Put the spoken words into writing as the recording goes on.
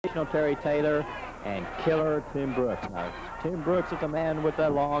sensational Terry Taylor and killer Tim Brooks. Now, Tim Brooks is a man with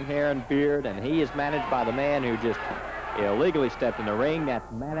that long hair and beard, and he is managed by the man who just illegally stepped in the ring.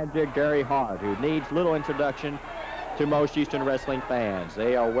 That's manager Gary Hart, who needs little introduction to most Houston wrestling fans.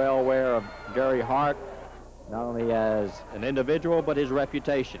 They are well aware of Gary Hart, not only as an individual, but his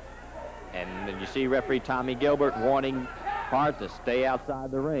reputation. And then you see referee Tommy Gilbert warning Hart to stay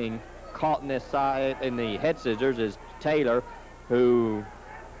outside the ring. Caught in the head scissors is Taylor, who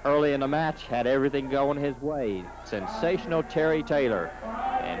early in the match had everything going his way. Sensational Terry Taylor,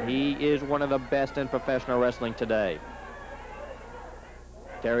 and he is one of the best in professional wrestling today.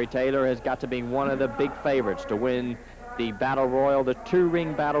 Terry Taylor has got to be one of the big favorites to win the Battle Royal, the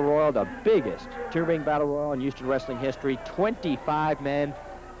two-ring Battle Royal, the biggest two-ring Battle Royal in Houston wrestling history. 25 men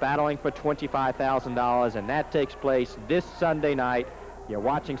battling for $25,000, and that takes place this Sunday night. You're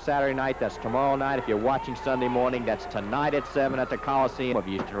watching Saturday night, that's tomorrow night. If you're watching Sunday morning, that's tonight at 7 at the Coliseum of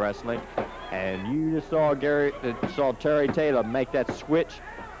Houston Wrestling. And you just saw Terry Taylor make that switch,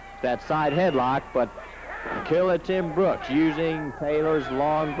 that side headlock, but killer Tim Brooks, using Taylor's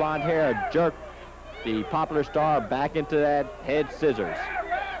long blonde hair, jerked the popular star back into that head scissors.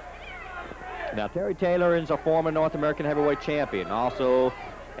 Now, Terry Taylor is a former North American heavyweight champion, also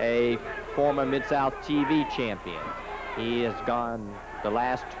a former Mid-South TV champion. He has gone the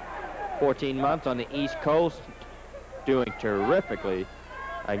last 14 months on the East Coast, doing terrifically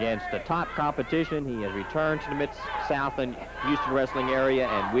against the top competition. He has returned to the Mid-South and Houston wrestling area,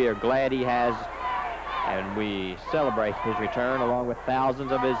 and we are glad he has, and we celebrate his return along with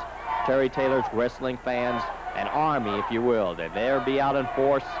thousands of his Terry Taylor's wrestling fans, an army, if you will, that they'll be out in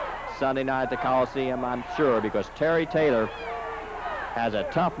force Sunday night at the Coliseum, I'm sure, because Terry Taylor has a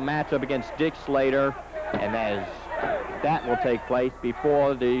tough matchup against Dick Slater, and that will take place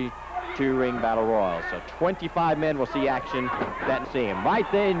before the two-ring Battle Royal. So 25 men will see action that see him. Right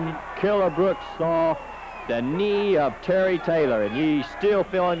then, Killer Brooks saw the knee of Terry Taylor, and he's still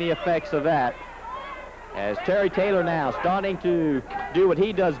feeling the effects of that. As Terry Taylor now starting to do what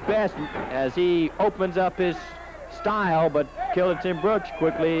he does best as he opens up his style, but Killer Tim Brooks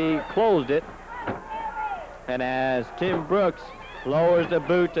quickly closed it. And as Tim Brooks lowers the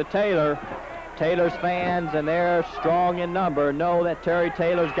boot to Taylor, Taylor's fans, and they're strong in number, know that Terry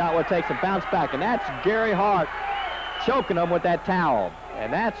Taylor's got what it takes to bounce back. And that's Gary Hart choking him with that towel.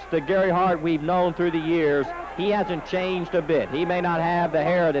 And that's the Gary Hart we've known through the years. He hasn't changed a bit. He may not have the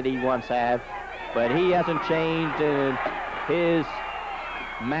hair that he once had, but he hasn't changed in his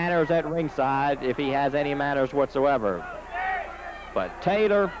manners at ringside, if he has any manners whatsoever. But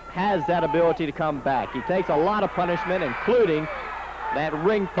Taylor has that ability to come back. He takes a lot of punishment, including that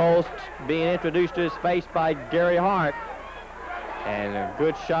ring post being introduced to his face by Gary Hart. And a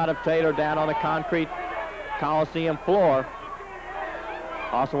good shot of Taylor down on the concrete Coliseum floor.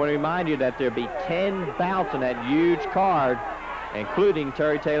 Also want to remind you that there'll be 10 bouts in that huge card, including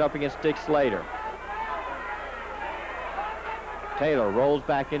Terry Taylor up against Dick Slater. Taylor rolls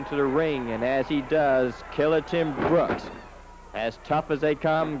back into the ring, and as he does, Killer Tim Brooks, as tough as they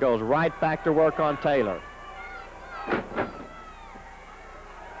come, goes right back to work on Taylor.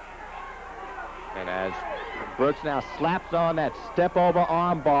 And as Brooks now slaps on that step-over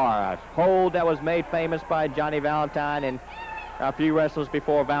arm bar, a hold that was made famous by Johnny Valentine and a few wrestlers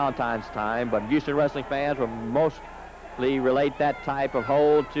before Valentine's time, but Houston wrestling fans will mostly relate that type of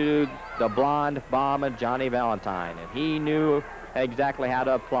hold to the blonde bomber Johnny Valentine, and he knew exactly how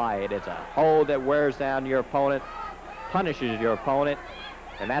to apply it. It's a hold that wears down your opponent, punishes your opponent,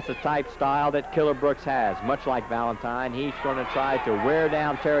 and that's the type style that Killer Brooks has. Much like Valentine, he's going to try to wear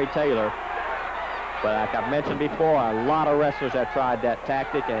down Terry Taylor. But like I've mentioned before, a lot of wrestlers have tried that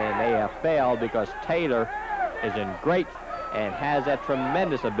tactic, and they have failed because Taylor is in great and has that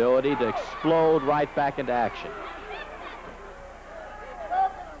tremendous ability to explode right back into action.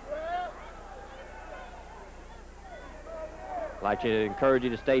 I'd like to encourage you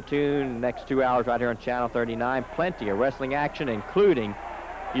to stay tuned the next 2 hours right here on Channel 39. Plenty of wrestling action, including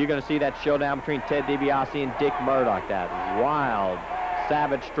you're going to see that showdown between Ted DiBiase and Dick Murdoch, that wild,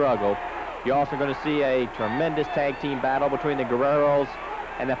 savage struggle. You're also going to see a tremendous tag team battle between the Guerreros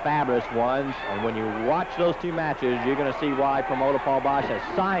and the Fabulous Ones. And when you watch those two matches, you're going to see why promoter Paul Bosch has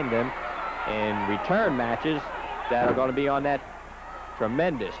signed them in return matches that are going to be on that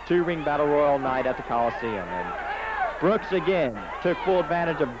tremendous two-ring Battle Royal night at the Coliseum. And Brooks again took full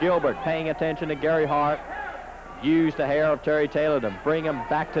advantage of Gilbert paying attention to Gary Hart, used the hair of Terry Taylor to bring him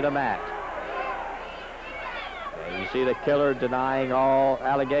back to the mat. And you see the Killer denying all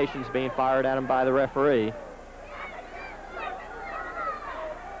allegations being fired at him by the referee.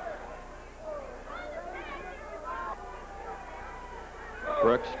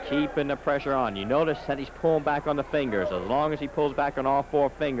 Brooks keeping the pressure on. You notice that he's pulling back on the fingers. As long as he pulls back on all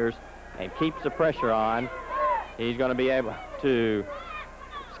 4 fingers and keeps the pressure on, he's going to be able to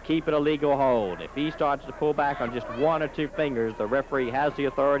keep it a legal hold. If he starts to pull back on just 1 or 2 fingers, the referee has the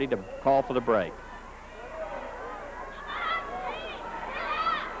authority to call for the break.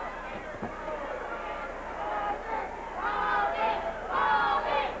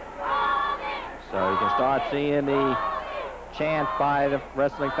 So you can start seeing the chant by the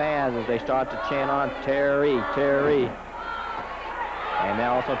wrestling fans as they start to chant on Terry, Terry. And they're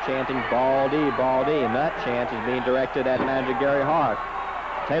also chanting Baldy, Baldy, and that chant is being directed at manager Gary Hart.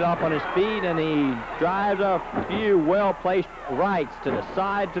 Taylor up on his feet, and he drives a few well-placed rights to the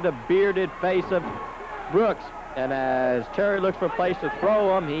side to the bearded face of Brooks. And as Terry looks for a place to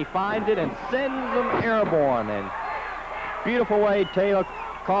throw him, he finds it and sends him airborne. And beautiful way Taylor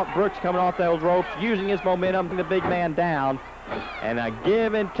caught Brooks coming off those ropes, using his momentum, the big man down. And a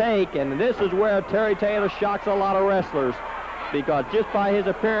give and take, and this is where Terry Taylor shocks a lot of wrestlers, because just by his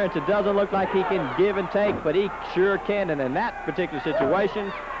appearance, it doesn't look like he can give and take, but he sure can. And in that particular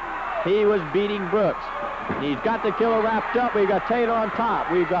situation, he was beating Brooks. He's got the killer wrapped up. We've got Taylor on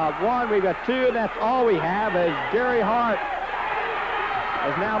top. We've got 1, we've got 2, and that's all we have, as Gary Hart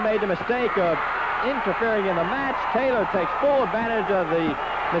has now made the mistake of interfering in the match. Taylor takes full advantage of the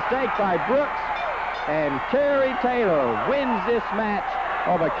mistake by Brooks, and Terry Taylor wins this match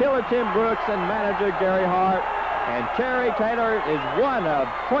over Killer Tim Brooks and manager Gary Hart. And Terry Taylor is one of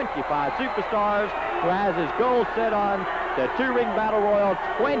 25 superstars who has his goal set on the 2-ring battle royal,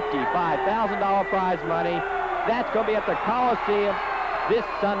 $25,000 prize money. That's going to be at the Coliseum this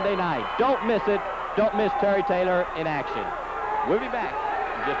Sunday night. Don't miss it. Don't miss Terry Taylor in action. We'll be back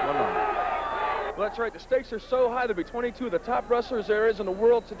in just 1 moment. Well, that's right. The stakes are so high. There'll be 22 of the top wrestlers there is in the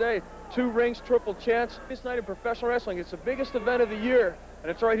world today. 2 rings, triple chance. This night in professional wrestling, it's the biggest event of the year,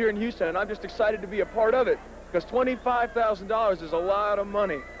 and it's right here in Houston, and I'm just excited to be a part of it, because $25,000 is a lot of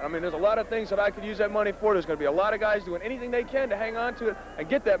money. I mean, there's a lot of things that I could use that money for. There's going to be a lot of guys doing anything they can to hang on to it and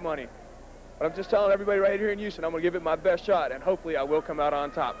get that money. But I'm just telling everybody right here in Houston, I'm going to give it my best shot, and hopefully I will come out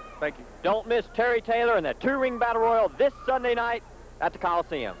on top. Thank you. Don't miss Terry Taylor in the 2-ring battle royal this Sunday night at the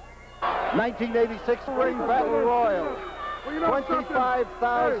Coliseum. 1986 ring battle royal.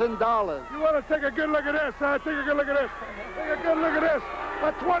 $25,000. You want to take a good look at this, huh? Take a good look at this. Take a good look at this.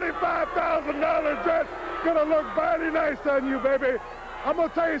 A $25,000 dress gonna look very nice on you, baby. I'm gonna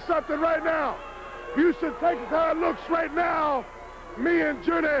tell you something right now. You should take it how it looks right now. Me and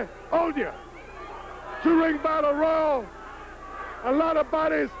Judy own you. 2-ring battle royal. A lot of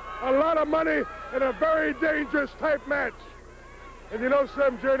bodies, a lot of money, and a very dangerous type match. And you know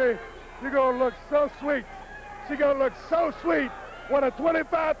something, Judy? You're gonna look so sweet. She's gonna look so sweet with a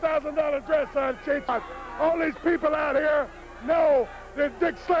 $25,000 dress on. All these people out here know that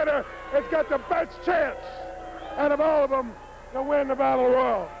Dick Slater has got the best chance out of all of them to win the Battle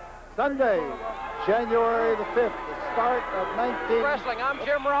Royal. Sunday, January the 5th, the start of 19... Wrestling. I'm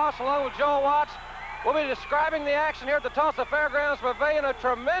Jim Ross along with Joel Watts. We'll be describing the action here at the Tulsa Fairgrounds Pavilion. A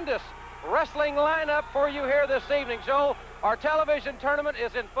tremendous wrestling lineup for you here this evening, Joel. Our television tournament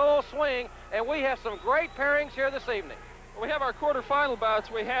is in full swing, and we have some great pairings here this evening. We have our quarterfinal bouts.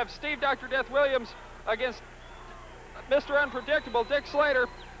 We have Steve Dr. Death Williams against Mr. Unpredictable, Dick Slater.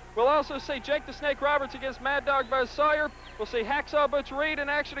 We'll also see Jake the Snake Roberts against Mad Dog Buzz Sawyer. We'll see Hacksaw Butch Reed in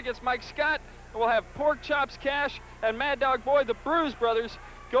action against Mike Scott. And we'll have Pork Chops Cash and Mad Dog Boy, the Bruise Brothers,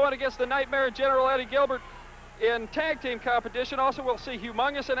 going against the Nightmare General Eddie Gilbert in tag team competition. Also, we'll see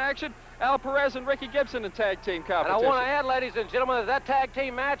Humongous in action, Al Perez and Ricky Gibson in tag team competition. And I want to add, ladies and gentlemen, that tag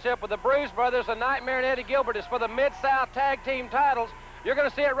team matchup with the Bruise Brothers, the Nightmare and Eddie Gilbert is for the Mid-South tag team titles. You're going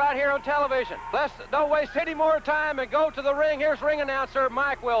to see it right here on television. Let's don't waste any more time and go to the ring. Here's ring announcer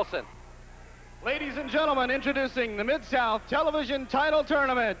Mike Wilson. Ladies and gentlemen, introducing the Mid-South Television Title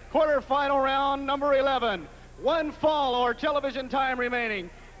Tournament, quarterfinal round number 11. 1 fall or television time remaining.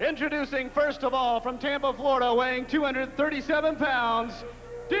 Introducing first of all from Tampa, Florida, weighing 237 pounds,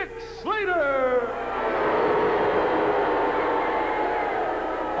 Dick Slater.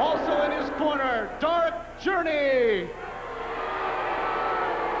 Also in his corner, Dark Journey.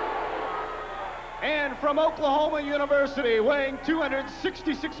 And from Oklahoma University, weighing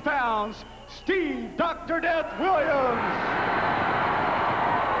 266 pounds, Steve Dr. Death Williams.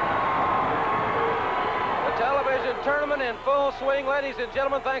 The television tournament in full swing, ladies and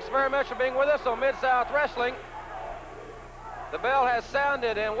gentlemen. Thanks very much for being with us on Mid-South Wrestling. The bell has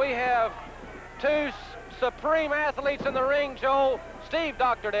sounded, and we have 2 supreme athletes in the ring, Joel. Steve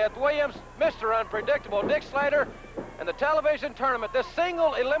Dr. Death Williams, Mr. Unpredictable Dick Slater, and the television tournament, the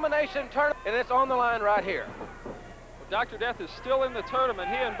single elimination tournament, and it's on the line right here. Well, Dr. Death is still in the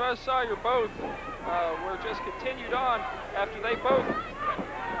tournament. He and Buzz Sawyer both were just continued on after they both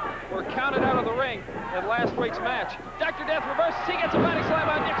were counted out of the ring in last week's match. Dr. Death reverses. He gets a body slam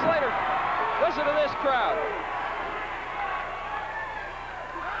on Dick Slater. Listen to this crowd.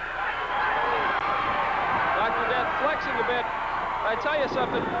 Dr. Death flexing a bit. I tell you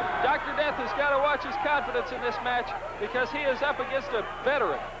something, Dr. Death has got to watch his confidence in this match because he is up against a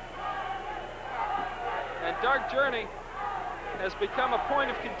veteran. And Dark Journey has become a point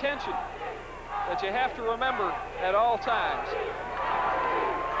of contention that you have to remember at all times.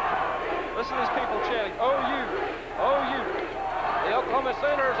 Listen to these people chanting, OU, OU. The Oklahoma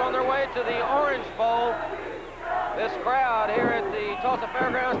Sooners on their way to the Orange Bowl. This crowd here at the Tulsa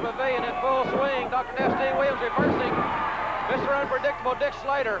Fairgrounds Pavilion in full swing. Dr. Death, Steve Williams reversing. Mr. Unpredictable, Dick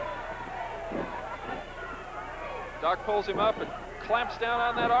Slater. Doc pulls him up and clamps down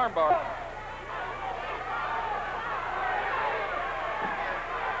on that armbar.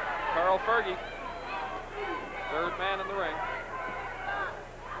 Carl Fergie, third man in the ring.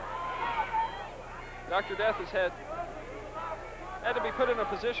 Dr. Death has had to be put in a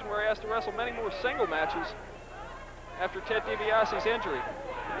position where he has to wrestle many more single matches after Ted DiBiase's injury.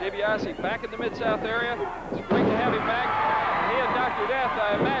 DiBiase back in the Mid-South area. It's great to have him back. He and Dr. Death,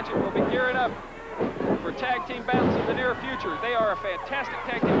 I imagine, will be gearing up for tag team battles in the near future. They are a fantastic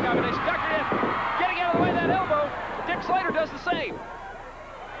tag team combination. Dr. Death getting out of the way of that elbow. Dick Slater does the same.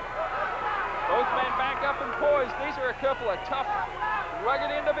 Both men back up and poised. These are a couple of tough,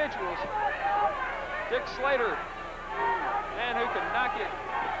 rugged individuals. Dick Slater, man who can knock you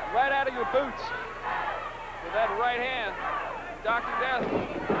right out of your boots with that right hand. Dr. Death,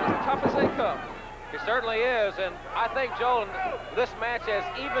 as tough as they come. He certainly is, and I think, Joel, this match as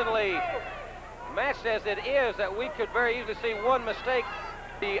evenly matched as it is, that we could very easily see one mistake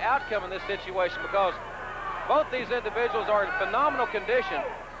the outcome in this situation, because both these individuals are in phenomenal condition,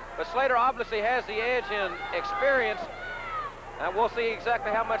 but Slater obviously has the edge in experience, and we'll see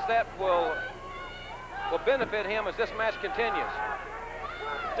exactly how much that will benefit him as this match continues.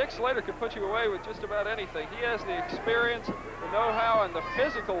 Dick Slater could put you away with just about anything. He has the experience, the know-how, and the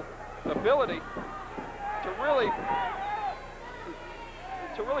physical ability to really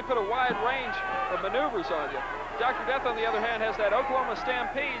put a wide range of maneuvers on you. Dr. Death, on the other hand, has that Oklahoma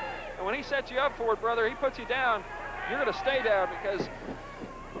Stampede, and when he sets you up for it, brother, he puts you down. You're going to stay down because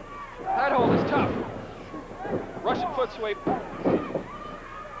that hold is tough. Russian foot sweep.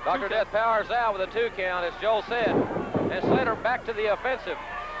 Dr. Death powers out with a 2 count, as Joel said, and Slater back to the offensive.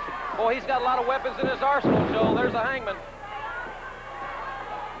 Boy, he's got a lot of weapons in his arsenal, Joel. There's a hangman.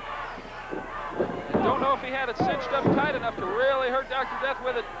 Don't know if he had it cinched up tight enough to really hurt Dr. Death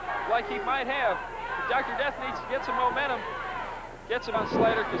with it like he might have. But Dr. Death needs to get some momentum, gets him on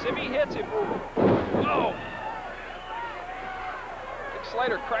Slater, because if he hits him, whoa! Dick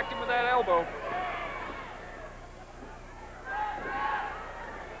Slater cracked him with that elbow.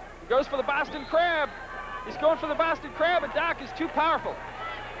 He goes for the Boston Crab. He's going for the Boston Crab, and Doc is too powerful.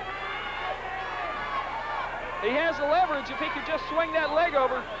 He has the leverage if he could just swing that leg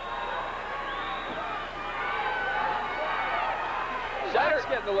over. Slater's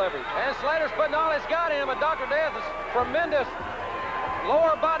getting the leverage. And Slater's putting all he's got in him, and Dr. Death is tremendous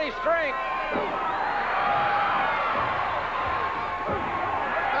lower body strength.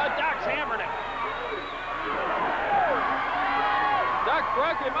 Doc's hammering it. Doc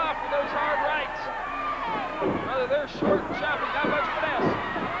broke him off with those hard rights. Rather, they're short and choppy, not much finesse.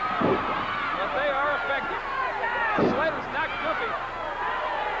 But they are effective. Slater's not goofy.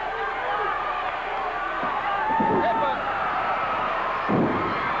 Headbutt.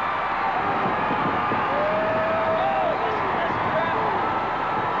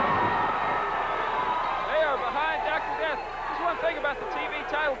 About the TV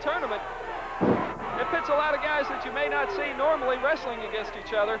title tournament, it pits a lot of guys that you may not see normally wrestling against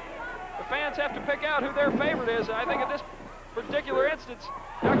each other. The fans have to pick out who their favorite is, and I think in this particular instance,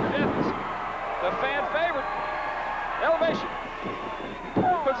 Dr. Death is the fan favorite. Elevation.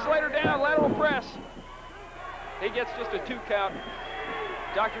 Puts Slater down, lateral press. He gets just a 2 count.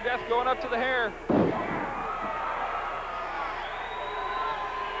 Dr. Death going up to the hair.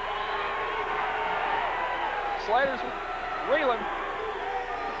 Slater's reeling.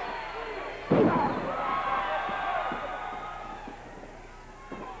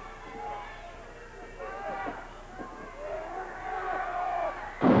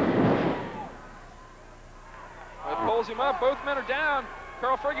 It pulls him up. Both men are down.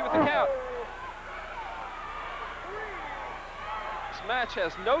 Carl Fergie with the count. This match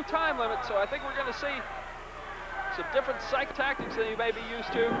has no time limit, so I think we're going to see some different psych tactics than you may be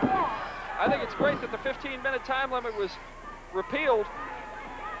used to. I think it's great that the 15-minute time limit was repealed.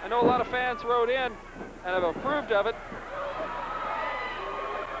 I know a lot of fans wrote in and have approved of it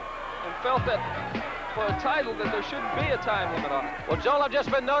and felt that for a title that there shouldn't be a time limit on it. Well, Joel, I've just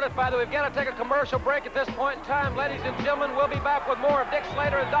been notified that we've got to take a commercial break at this point in time. Ladies and gentlemen, we'll be back with more of Dick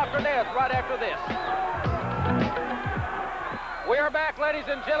Slater and Dr. Death right after this. We are back, ladies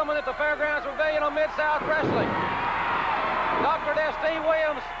and gentlemen, at the Fairgrounds Pavilion on Mid-South Wrestling. Dr. Death Steve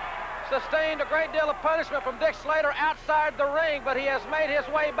Williams sustained a great deal of punishment from Dick Slater outside the ring, but he has made his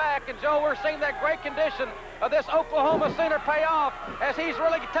way back. And, Joe, we're seeing that great condition of this Oklahoma Center pay off as he's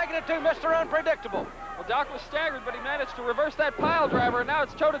really taking it to Mr. Unpredictable. Well, Doc was staggered, but he managed to reverse that pile driver, and now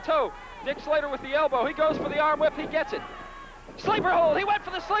it's toe-to-toe. Dick Slater with the elbow. He goes for the arm whip. He gets it. Sleeper hold. He went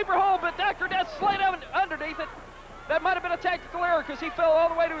for the sleeper hold, but Dr. Death slid underneath it. That might have been a tactical error because he fell all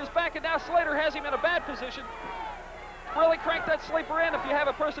the way to his back, and now Slater has him in a bad position. Really crank that sleeper in if you have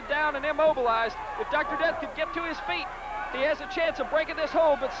a person down and immobilized. If Dr. Death could get to his feet, he has a chance of breaking this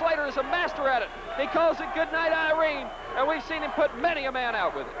hold, but Slater is a master at it. He calls it good night, Irene, and we've seen him put many a man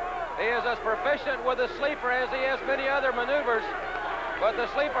out with it. He is as proficient with the sleeper as he is many other maneuvers. But the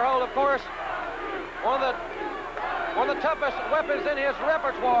sleeper hold, of course, one of the toughest weapons in his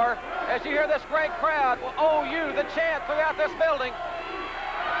repertoire. As you hear this great crowd, OU, the chant throughout this building.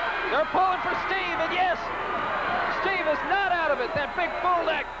 They're pulling for Steve, and yes, Steve is not out of it. That big bull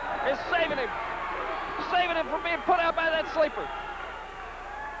neck is saving him from being put out by that sleeper.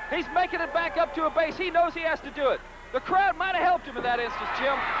 He's making it back up to a base. He knows he has to do it. The crowd might have helped him in that instance,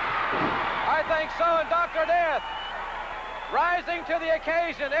 Jim. I think so, and Dr. Death rising to the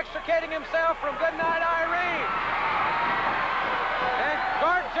occasion, extricating himself from Goodnight Irene. And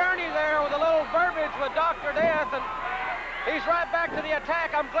Gart Journey there with a little verbiage with Dr. Death, and he's right back to the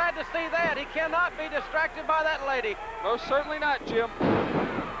attack. I'm glad to see that. He cannot be distracted by that lady. Most certainly not, Jim.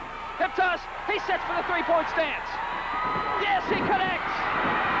 Hip toss. He sets for the three-point stance. Yes, he connects.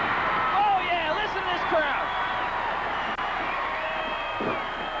 Oh, yeah, listen to this crowd.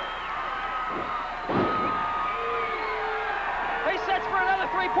 He sets for another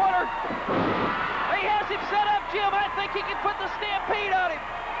three-pointer. He has him set up, Jim. I think he can put the stampede on him.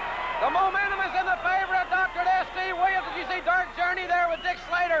 The momentum is in the favor of Dr. Death Steve Williams. Did you see Dark Journey there with Dick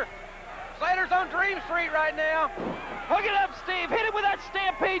Slater? Slater's on Dream Street right now. Hook it up, Steve. Hit him with that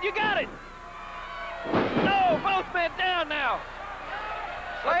stampede. You got it. No, both men down now.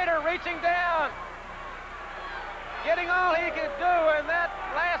 Slater reaching down. Getting all he could do in that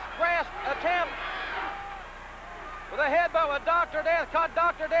last grasp attempt. With a headbutt with Dr. Death. Caught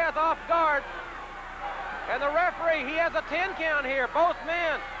Dr. Death off guard. And the referee, he has a 10 count here. Both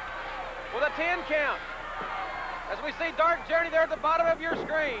men with a 10 count. As we see Dark Journey there at the bottom of your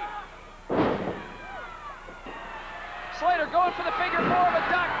screen. Slater going for the figure four, but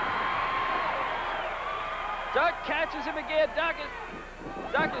Doc catches him again. Doc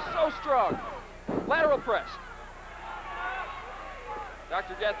is so strong. Lateral press.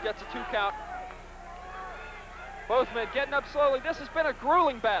 Dr. Death gets a 2 count. Both men getting up slowly. This has been a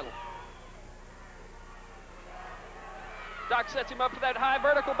grueling battle. Doc sets him up for that high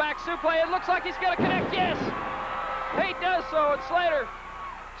vertical back suplex. It looks like he's going to connect. Yes, he does so. And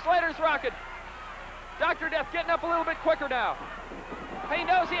Slater's rocking. Dr. Death getting up a little bit quicker now. He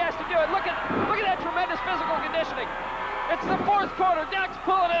knows he has to do it. Look at that tremendous physical conditioning. It's the fourth quarter. Doc's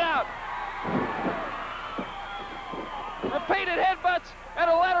pulling it out. Repeated headbutts and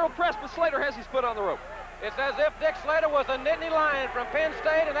a lateral press, but Slater has his foot on the rope. It's as if Dick Slater was a Nittany Lion from Penn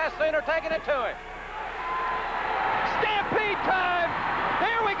State, and that's Slater taking it to him. Stampede time.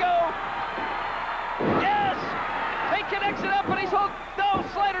 Here we go. Yes. He connects it up, but he's holding. No,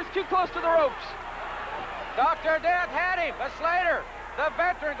 Slater's too close to the ropes. Dr. Death had him, but Slater, the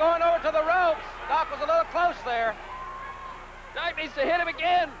veteran, going over to the ropes. Doc was a little close there. Doc needs to hit him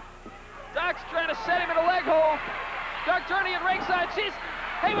again. Doc's trying to set him in a leg hold. Dark Journey at ringside.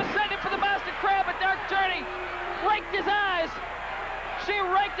 He was setting him for the Boston Crab, but Dark Journey raked his eyes. She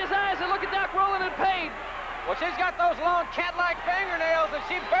raked his eyes, and look at Doc rolling in pain. Well, she's got those long cat-like fingernails, and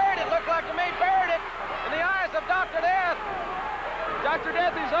she buried it, looked like to me, buried it in the eyes of Dr. Death. Dr.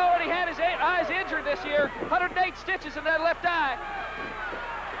 Death has already had his eyes injured this year. 108 stitches in that left eye.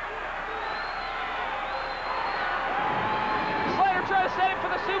 Slater trying to set him for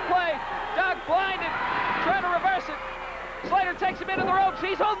the suplex. Doc blinded, trying to reverse it. Slater takes him into the ropes.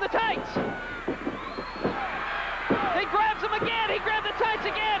 He's holding the tights. He grabs him again. He grabbed the tights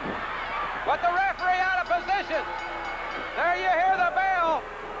again. But the referee out of position. There you hear the bell.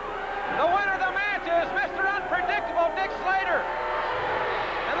 The winner of the match is Mr. Unpredictable, Dick Slater.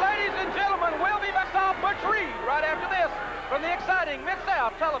 And ladies and gentlemen, we'll be back on Butch Reed right after this. from the exciting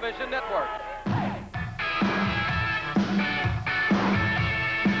Mid-South Television Network.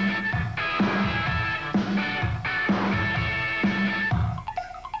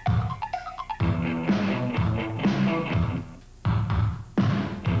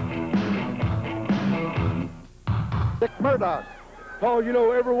 Dick Murdoch. Paul, you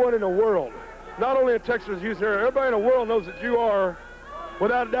know everyone in the world, not only in Texas, Houston area, everybody in the world knows that you are,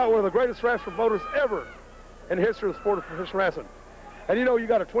 without a doubt, one of the greatest wrestling promoters ever in the history of the sport of professional wrestling. And you know you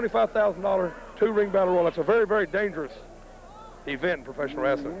got a $25,000 two-ring battle royal. That's a very, very dangerous event in professional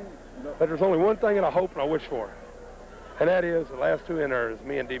wrestling. But there's only one thing that I hope and I wish for, and that is the last two in there is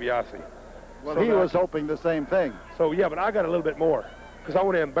me and DiBiase. Well, So he was hoping the same thing. So yeah, but I got a little bit more because I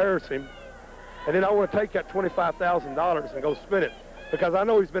want to embarrass him, and then I want to take that $25,000 and go spend it because I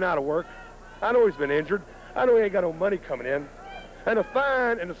know he's been out of work. I know he's been injured. I know he ain't got no money coming in. And the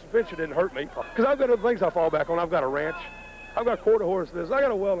fine and the suspension didn't hurt me because I've got other things I fall back on. I've got a ranch. I've got a quarter horse business. I got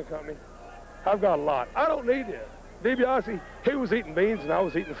a welding company. I've got a lot. I don't need it. DiBiase, he was eating beans and I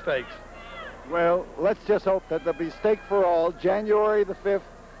was eating steaks. Well, let's just hope that there'll be steak for all January the 5th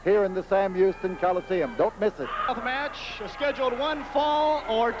here in the Sam Houston Coliseum. Don't miss it. The match, a scheduled one fall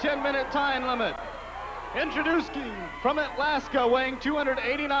or 10-minute time limit. Introducing from Alaska, weighing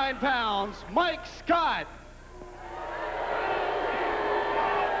 289 pounds, Mike Scott.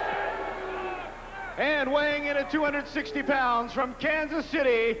 And weighing in at 260 pounds from Kansas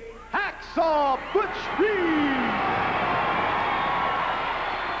City, Hacksaw Butch Reed.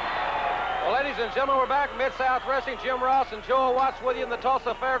 Well, ladies and gentlemen, we're back in Mid-South Wrestling. Jim Ross and Joel Watts with you in the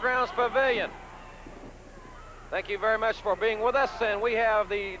Tulsa Fairgrounds Pavilion. Thank you very much for being with us. And we have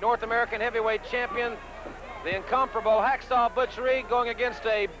the North American Heavyweight Champion, the incomparable Hacksaw Butch Reed, going against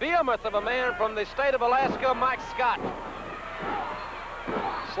a behemoth of a man from the state of Alaska, Mike Scott.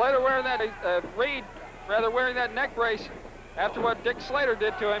 Slater wearing that, Reed wearing that neck brace after what Dick Slater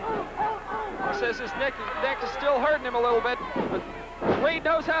did to him. He says his neck is still hurting him a little bit, but Reed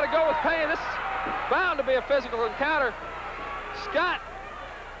knows how to go with pain. This is bound to be a physical encounter. Scott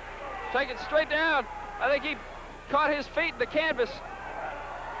taking straight down. I think he caught his feet in the canvas.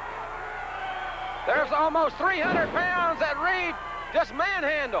 There's almost 300 pounds that Reed just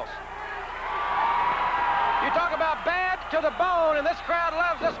manhandles. You talk about bad to the bone, and this crowd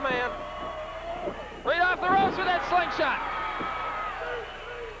loves this man. Reed off the ropes with that slingshot.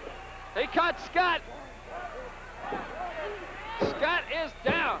 He caught Scott. Scott is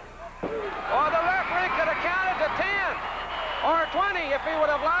down. Or the referee could have counted to 10 or 20 if he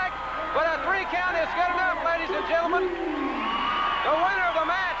would have liked, but a 3 count is good enough, ladies and gentlemen. The winner of the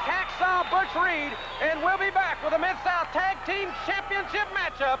match, Hacksaw Butch Reed, and we'll be back with a Mid-South Tag Team Championship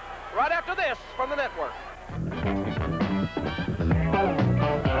matchup right after this from the network.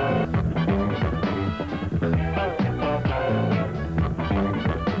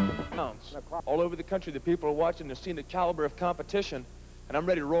 All over the country, the people are watching, they're seeing the caliber of competition, and I'm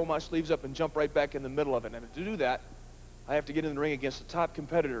ready to roll my sleeves up and jump right back in the middle of it. And to do that, I have to get in the ring against the top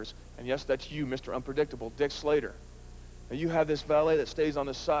competitors. And yes, that's you, Mr. Unpredictable, Dick Slater. Now, you have this valet that stays on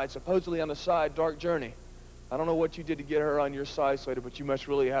the side, supposedly on the side, Dark Journey. I don't know what you did to get her on your side, Slater, but you must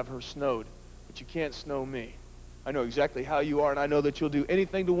really have her snowed. But you can't snow me. I know exactly how you are, and I know that you'll do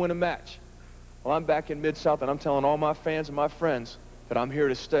anything to win a match. Well, I'm back in Mid-South, and I'm telling all my fans and my friends that I'm here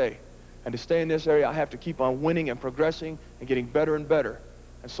to stay. And to stay in this area, I have to keep on winning and progressing and getting better and better.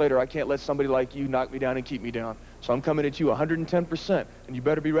 And Slater, I can't let somebody like you knock me down and keep me down. So I'm coming at you 110%, and you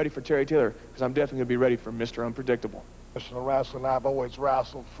better be ready for Terry Taylor, because I'm definitely going to be ready for Mr. Unpredictable. Professional wrestling, I've always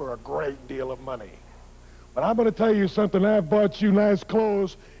wrestled for a great deal of money. But I'm going to tell you something. I've bought you nice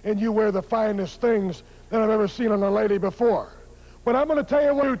clothes, and you wear the finest things that I've ever seen on a lady before. But I'm going to tell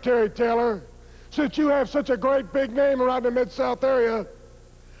you what, Terry Taylor, since you have such a great big name around the Mid-South area,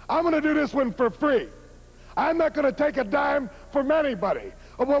 I'm going to do this one for free. I'm not going to take a dime from anybody.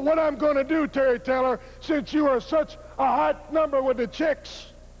 But what I'm going to do, Terry Taylor, since you are such a hot number with the chicks,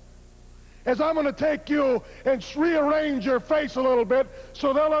 is I'm going to take you and rearrange your face a little bit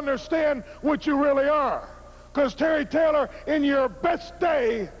so they'll understand what you really are. Because, Terry Taylor, in your best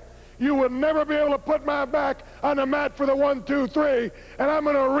day, you would never be able to put my back on the mat for the 1, 2, 3, and I'm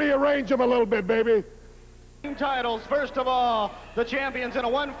going to rearrange them a little bit, baby. Titles, first of all, the champions in a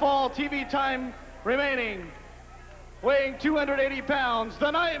one fall TV time remaining. Weighing 280 pounds,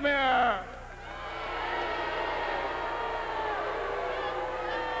 the Nightmare.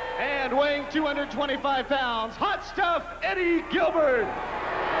 And weighing 225 pounds, Hot Stuff Eddie Gilbert.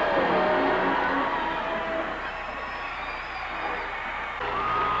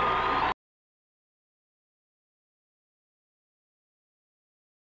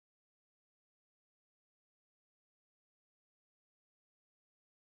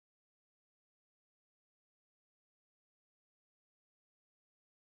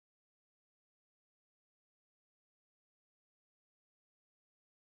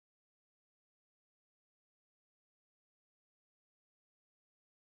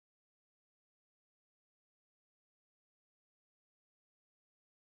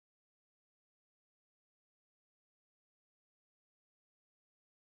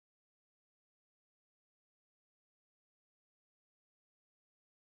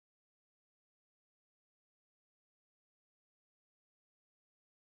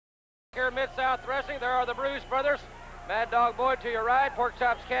 Here at Mid-South Wrestling, there are the Bruise Brothers. Mad Dog Boyd to your right, Pork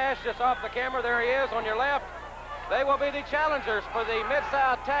Chops Cash just off the camera. There he is on your left. They will be the challengers for the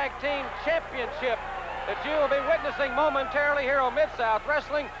Mid-South Tag Team Championship that you will be witnessing momentarily here on Mid-South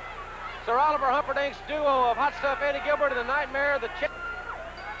Wrestling. Sir Oliver Humperdink's duo of Hot Stuff Eddie Gilbert and the Nightmare, the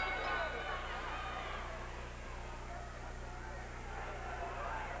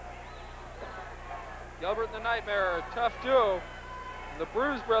Gilbert and the Nightmare are a tough duo. The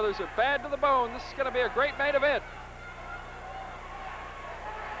Bruise Brothers are bad to the bone. This is going to be a great main event.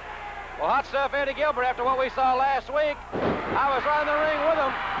 Well, Hot Stuff Eddie Gilbert, after what we saw last week, I was right in the ring with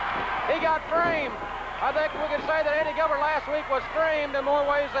him. He got framed. I think we can say that Eddie Gilbert last week was framed in more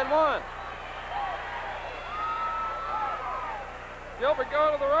ways than one. Gilbert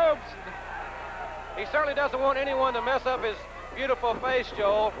going to the ropes. He certainly doesn't want anyone to mess up his beautiful face,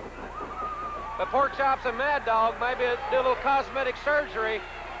 Joel. But Pork Chops and Mad Dog maybe do a little cosmetic surgery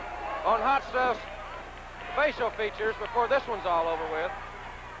on Hot Stuff's facial features before this one's all over with.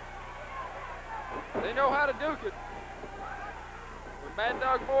 They know how to duke it. When Mad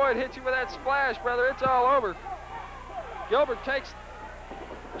Dog Boyd hits you with that splash, brother, it's all over. Gilbert takes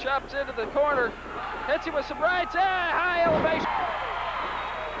Chops into the corner, hits him with some rights, high elevation.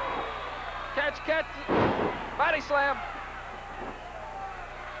 Catch, body slam.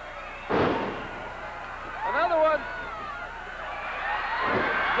 Another one.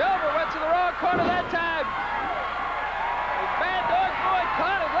 Gilbert went to the wrong corner that time. And Mad Dog Boyd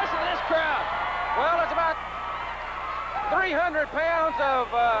caught him. Listen to this crowd. Well, it's about 300 pounds of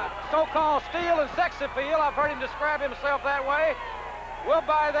so-called steel and sex appeal. I've heard him describe himself that way. We'll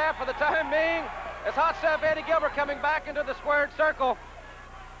buy that for the time being. As Hot Stuff Eddie Gilbert coming back into the squared circle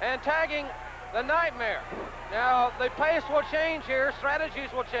and tagging the Nightmare. Now, the pace will change here.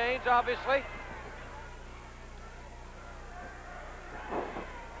 Strategies will change, obviously.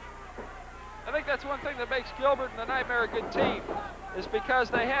 I think that's one thing that makes Gilbert and the Nightmare a good team, is because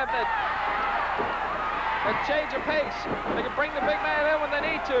they have that change of pace. They can bring the big man in when they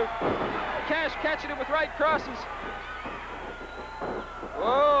need to. Cash catching him with right crosses.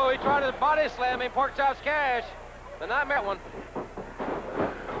 Whoa, he tried to body slam him, Pork Chops Cash. The Nightmare one.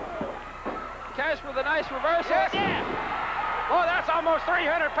 Cash with a nice reversal. Yes. Yeah. Oh, that's almost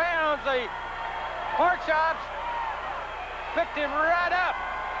 300 pounds. The Pork Chops picked him right up.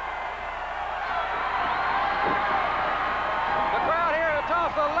 The crowd here in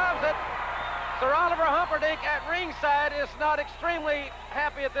Tulsa loves it. Sir Oliver Humperdink at ringside is not extremely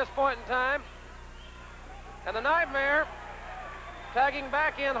happy at this point in time. And the Nightmare tagging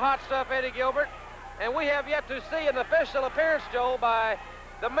back in Hot Stuff Eddie Gilbert. And we have yet to see an official appearance, Joel, by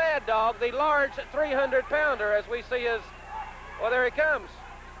the Mad Dog, the large 300-pounder, as we see his... Well, there he comes.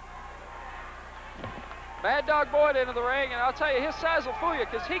 Mad Dog Boyd into the ring, and I'll tell you, his size will fool you,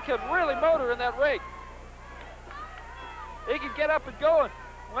 because he can really motor in that ring. He can get up and going.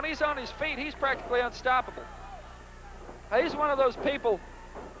 When he's on his feet, he's practically unstoppable. He's one of those people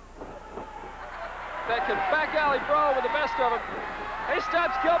that can back alley brawl with the best of them. He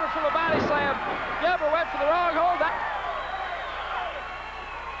stops Gilbert from a body slam. Gilbert went for the wrong hold.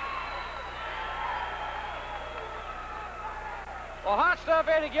 Well, Hot Stuff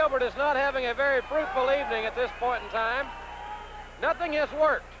Eddie Gilbert is not having a very fruitful evening at this point in time. Nothing has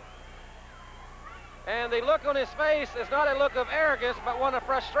worked. And the look on his face is not a look of arrogance, but one of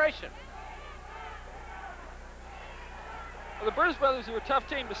frustration. Well, the Bruise Brothers are a tough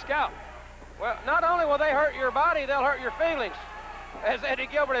team to scout. Well, not only will they hurt your body, they'll hurt your feelings, as Eddie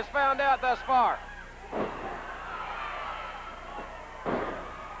Gilbert has found out thus far.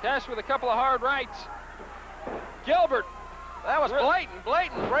 Cash with a couple of hard rights. Gilbert. That was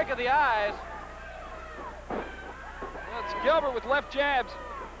blatant break of the eyes. That's Gilbert with left jabs.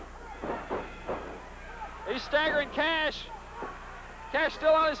 He's staggering Cash. Cash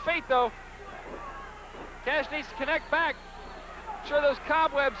still on his feet, though. Cash needs to connect back. I'm sure those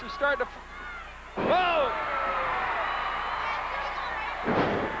cobwebs are starting to... Whoa!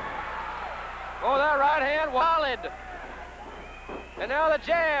 Oh, that right hand, solid. And now the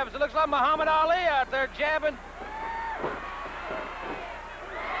jabs. It looks like Muhammad Ali out there jabbing.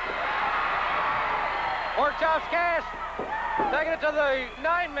 Pork Chops Cash taking it to the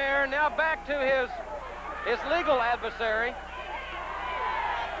Nightmare. Now back to his legal adversary.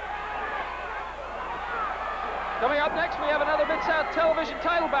 Coming up next, we have another Mid-South television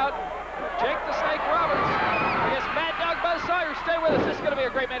title bout. Jake the Snake Roberts against Mad Dog Buzz Sawyer. Stay with us. This is going to be a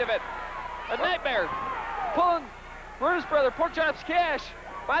great main event. A Nightmare pulling Bruise Brother Pork Chops Cash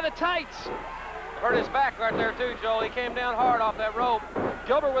by the tights. Hurt his back right there, too, Joel. He came down hard off that rope.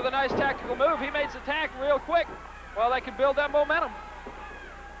 Gilbert with a nice tactical move. He made the attack real quick. Well, they can build that momentum.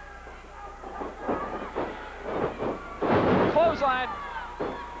 clothesline.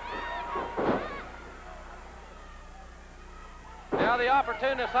 Now the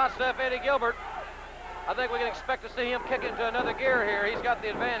opportunist, Hot Stuff Eddie Gilbert. I think we can expect to see him kick into another gear here. He's got the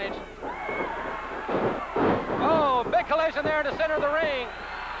advantage. Oh, big collision there in the center of the ring.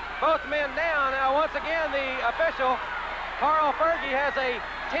 Both men down. Now, once again, the official, Carl Fergie, has a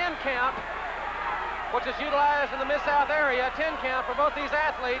 10 count, which is utilized in the Mid-South area. 10 count for both these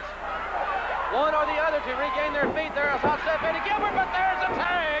athletes. One or the other to regain their feet. There is Hot Stuff Eddie Gilbert, but there's a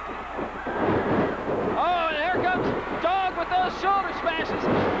tag. Oh, and here comes Dog with those shoulder smashes.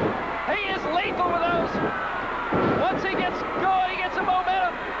 He is lethal with those. Once he gets going, he gets some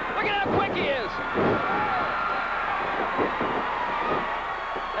momentum. Look at how quick he is.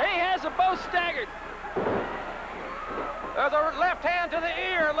 He has them both staggered. There's a left hand to the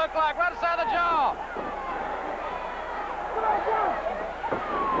ear, it looked like, right inside the jaw.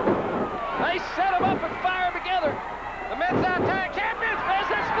 They set them up and fire them together. The Mid-South Tag Champions. There's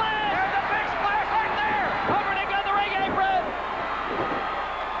a splash. There's a big splash right there. Over to go the ring apron.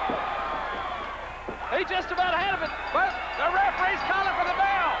 He just about had it, But the referee's calling for the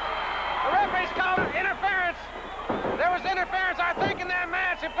bell. The referee's calling interference. There was interference, I think, in that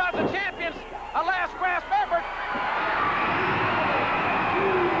match. It was the champions, a last grasp effort.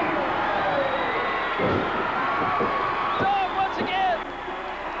 Dog once again.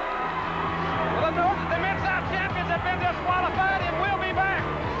 Well, the Mid-South champions have been disqualified and will be back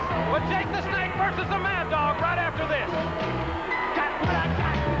with Jake the Snake versus the Mad Dog right after this. Got what I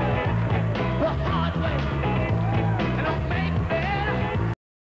got the hard way, and I'll make better.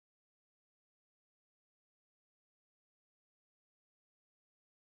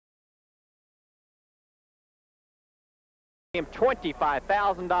 Him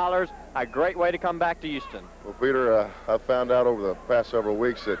 $25,000, a great way to come back to Houston. Well, Peter, I found out over the past several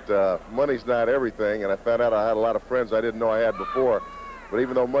weeks that money's not everything, and I found out I had a lot of friends I didn't know I had before. But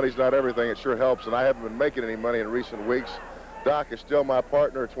even though money's not everything, it sure helps, and I haven't been making any money in recent weeks. Doc is still my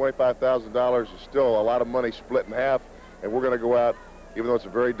partner. $25,000 is still a lot of money split in half, and we're going to go out, even though it's a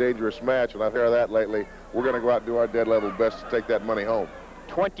very dangerous match, and I've heard that lately, we're going to go out and do our dead level best to take that money home.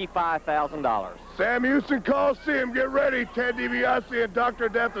 $25,000. Sam Houston Coliseum, get ready. Ted DiBiase and Dr.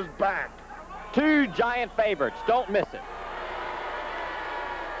 Death is back. Two giant favorites. Don't miss it.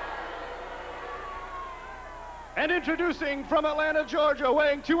 And introducing from Atlanta, Georgia,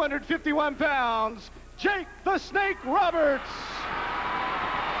 weighing 251 pounds, Jake the Snake Roberts.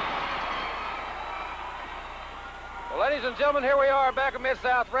 Well, ladies and gentlemen, here we are back at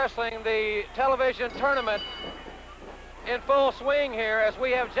Mid-South Wrestling, the television tournament in full swing here as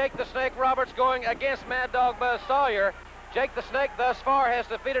we have Jake the Snake Roberts going against Mad Dog Buzz Sawyer. Jake the Snake thus far has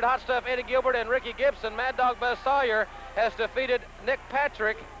defeated Hot Stuff Eddie Gilbert and Ricky Gibson. Mad Dog Buzz Sawyer has defeated Nick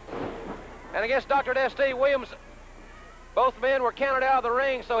Patrick. And against Dr. Steve Williams, both men were counted out of the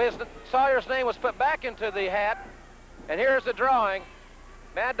ring, so Sawyer's name was put back into the hat. And here's the drawing.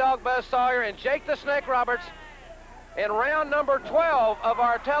 Mad Dog Buzz Sawyer and Jake the Snake Roberts in round number 12 of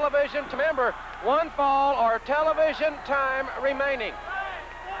our television. Remember, one fall or television time remaining.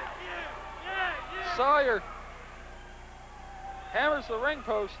 Sawyer hammers the ring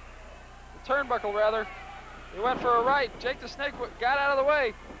post, the turnbuckle rather. He went for a right. Jake the Snake got out of the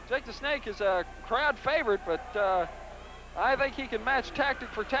way. Jake the Snake is a crowd favorite, but I think he can match tactic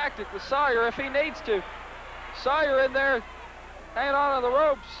for tactic with Sawyer if he needs to. Sawyer in there hanging on to the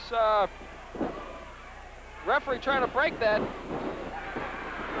ropes. Referee trying to break that. Oh,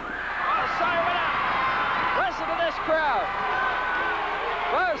 Sawyer went out. Listen to this crowd.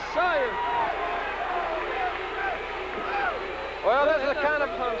 Buzz Sawyer. Well, this is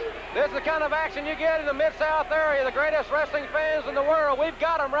the kind of action you get in the Mid-South area. The greatest wrestling fans in the world. We've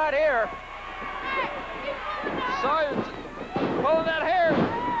got them right here. Sawyer pulling that hair.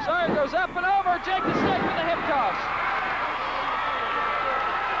 Sawyer goes up and over. Jake the Snake with the hip toss.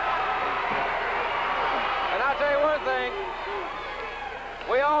 And I'll tell you one thing.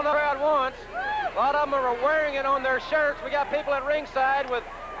 We all know the crowd once. A lot of them are wearing it on their shirts. We got people at ringside with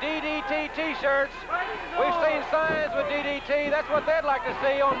DDT t-shirts. We've seen signs with DDT. That's what they'd like to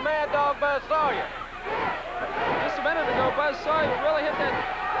see on Mad Dog Buzz Sawyer. Just a minute ago, Buzz Sawyer really hit that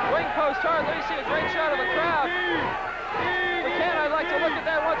ring post hard. There you see a great shot of the crowd. If we can, I'd like to look at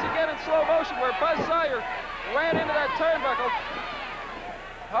that once again in slow motion where Buzz Sawyer ran into that turnbuckle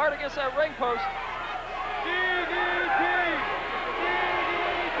hard against that ring post.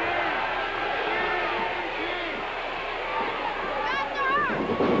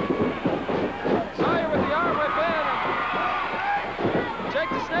 Sawyer with the arm whip in. Jake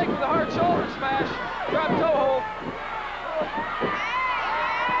the Snake with a hard shoulder smash. Drop toe hold.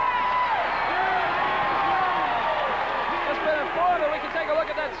 Just been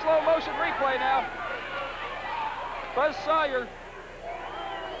Buzz Sawyer,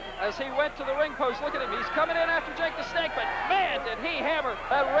 as he went to the ring post, look at him. He's coming in after Jake the Snake, but man, did he hammer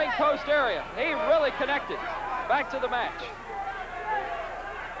that ring post area. He really connected. Back to the match.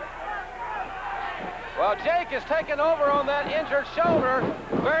 Well, Jake is taking over on that injured shoulder.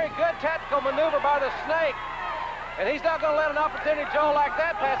 Very good tactical maneuver by the Snake. And he's not going to let an opportunity, Joe, like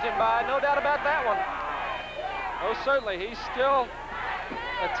that pass him by. No doubt about that one. Oh, certainly. He's still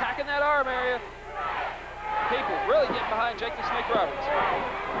attacking that arm area. People really getting behind Jake the Snake Roberts.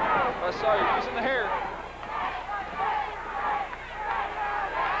 Buzz Sawyer using the hair.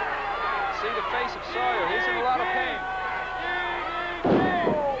 See the face of Sawyer. He's in a lot of pain.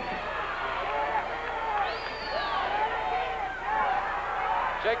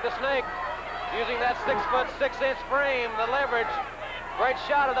 Jake the Snake using that 6'6" frame, the leverage. Great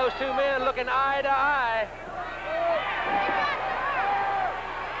shot of those two men looking eye to eye.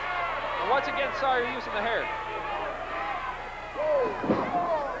 And once again, Sawyer using the hair.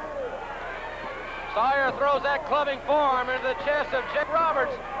 Sawyer throws that clubbing forearm into the chest of Jake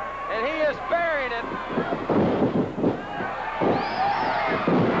Roberts, and he is burying it.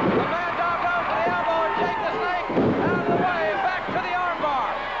 The Mad Dog goes to the elbow, and Jake the Snake out of the way, back to the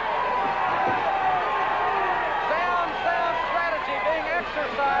armbar. Sound strategy being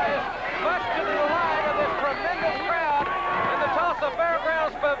exercised, much to the delight of this tremendous crowd in the Tulsa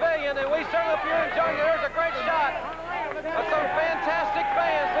Fairgrounds Pavilion, and we certainly hope you're enjoying it. There's a great shot of some fantastic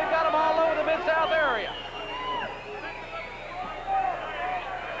fans. We've got them all over the Mid-South area.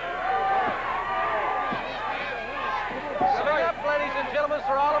 Coming up, ladies and gentlemen,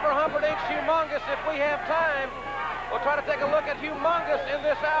 Sir Oliver Humperdinck's Humongous. If we have time, we'll try to take a look at Humongous in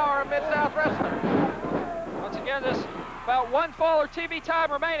this hour of Mid-South Wrestling. Once again, there's about one fall or TV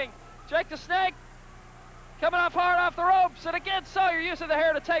time remaining. Jake the Snake coming off hard off the ropes, and again Sawyer using the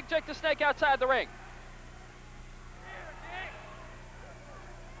hair to take Jake the Snake outside the ring.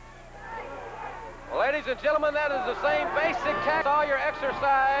 Well, ladies and gentlemen, that is the same basic tactic Sawyer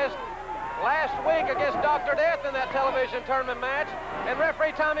exercised last week against Dr. Death in that television tournament match, and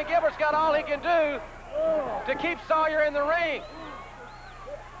referee Tommy Gilbert's got all he can do to keep Sawyer in the ring.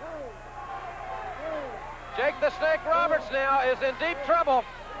 Jake the Snake Roberts now is in deep trouble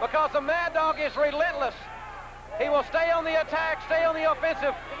because the Mad Dog is relentless. He will stay on the attack, stay on the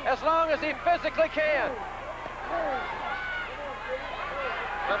offensive as long as he physically can.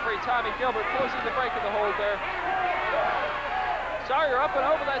 Referee Tommy Gilbert closing the break of the hold there. Sawyer up and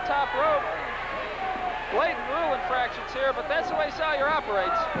over that top rope. Blatant rule infractions here, but that's the way Sawyer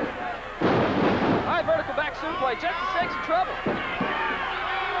operates. High vertical back suplex. Jake the Snake's in trouble.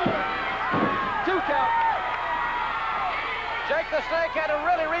 2 count. Jake the Snake had to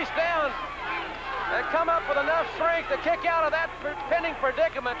really reach down and come up with enough strength to kick out of that pending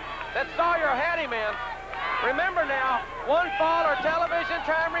predicament that Sawyer had him in. Remember now, 1 fall or television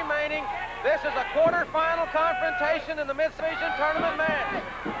time remaining. This is a quarterfinal confrontation in the mid-division tournament match.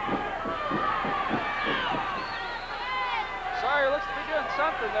 Sawyer looks to be doing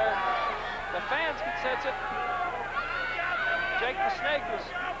something there. The fans can sense it. Jake the Snake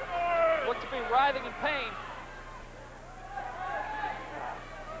looked to be writhing in pain.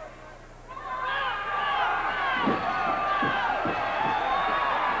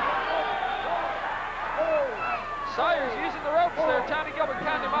 Sawyer's using the ropes there. Tommy Gilbert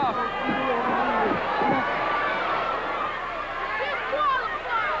counted him off.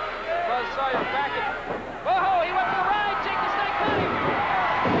 Buzz Sawyer back at... Oh, he went for the ride. Jake the Snake caught him.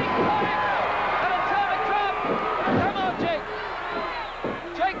 He caught him. An atomic drop. Come on, Jake.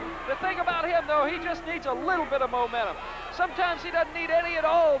 Jake, the thing about him, though, he just needs a little bit of momentum. Sometimes he doesn't need any at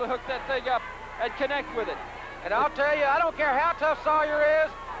all to hook that thing up and connect with it. And I'll tell you, I don't care how tough Sawyer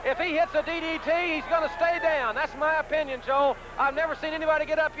is. If he hits a DDT, he's going to stay down. That's my opinion, Joel. I've never seen anybody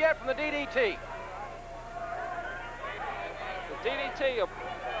get up yet from the DDT. The DDT,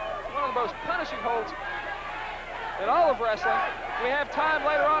 one of the most punishing holds in all of wrestling. We have time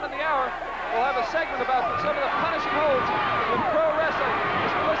later on in the hour. We'll have a segment about some of the punishing holds in pro wrestling.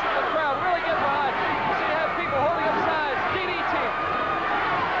 Just listen to the crowd really get behind. You see, you have people holding up signs, DDT.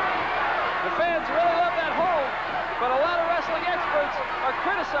 The fans really love that hold, but a lot of wrestling experts are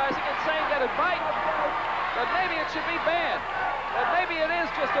criticizing and saying that maybe it should be banned, that maybe it is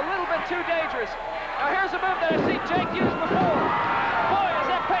just a little bit too dangerous. Now here's a move that I've seen Jake use before. Boy, is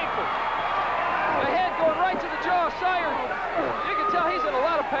that painful. The head going right to the jaw of Sawyer. You can tell he's in a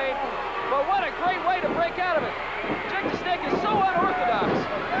lot of pain, but what a great way to break out of it. Jake the Snake is so unorthodox.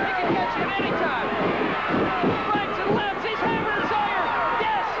 He can catch you at any time. Right to the left, he's hammering Sawyer.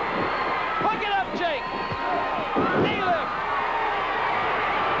 Yes! Hook it up, Jake. Knee lift.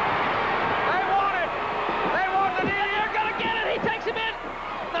 They want it. They want the DDT.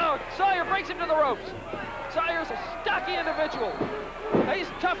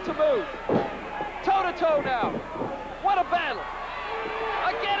 tough to move. Toe-to-toe now. What a battle.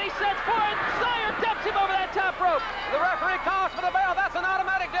 Again, he sets for it. Sawyer dumps him over that top rope. The referee calls for the bell. That's an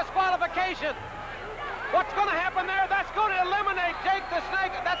automatic disqualification. What's going to happen there? That's going to eliminate Jake the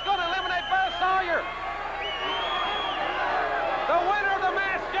Snake. That's going to eliminate Buzz Sawyer. The winner of the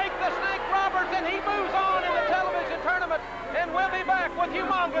match, Jake the Snake Roberts, and he moves on in the television tournament, and we'll be back with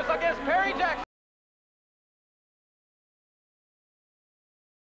Humongous against Perry Jackson.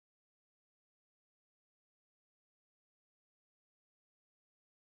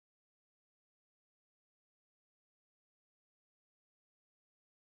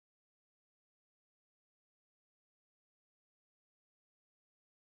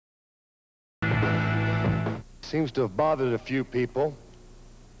 Seems to have bothered a few people.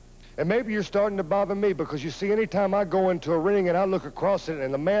 And maybe you're starting to bother me, because you see, anytime I go into a ring and I look across it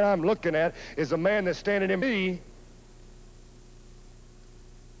and the man I'm looking at is a man that's standing in me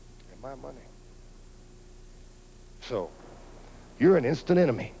and my money. So, you're an instant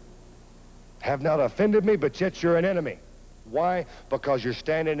enemy. Have not offended me, but yet you're an enemy. Why? Because you're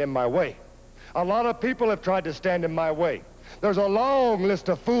standing in my way. A lot of people have tried to stand in my way. There's a long list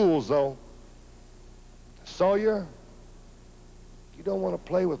of fools, though. Sawyer, you don't want to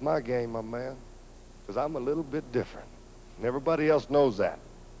play with my game, my man, because I'm a little bit different. And everybody else knows that.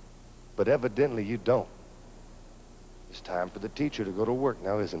 But evidently you don't. It's time for the teacher to go to work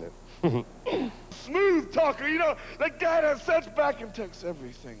now, isn't it? Smooth talker, you know, the guy that sits back and takes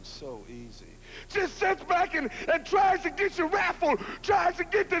everything so easy. Just sits back and tries to get you raffled, tries to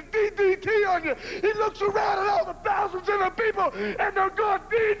get the DDT on you. He looks around at all the thousands of the people, and they're going,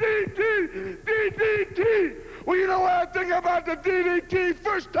 DDT, DDT. Well, you know what I think about the DDT?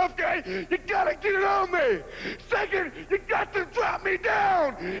 First, tough guy, you gotta get it on me. Second, you got to drop me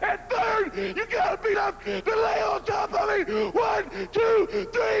down. And third, you gotta beat up the lay on top of me. 1, 2,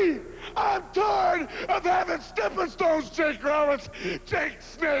 3. I'm tired of having stepping stones, Jake Roberts, Jake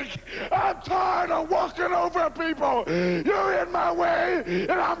Snake. I'm tired of walking over people. You're in my way,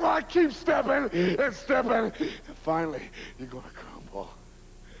 and I'm gonna keep stepping and stepping. And finally, you're gonna crumble.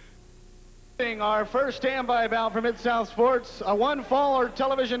 Our first standby bout for Mid-South Sports, a 1-fall or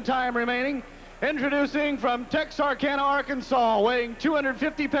television time remaining. Introducing from Texarkana, Arkansas, weighing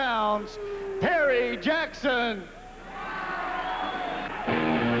 250 pounds, Perry Jackson.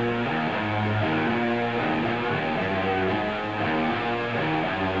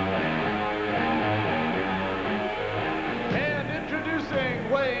 And introducing,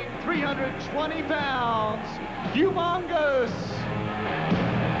 weighing 320 pounds, Humongous.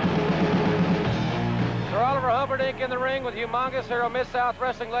 Sir Oliver Humperdinck in the ring with Humongous here on Mid-South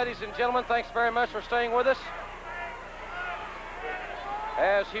Wrestling. Ladies and gentlemen, thanks very much for staying with us.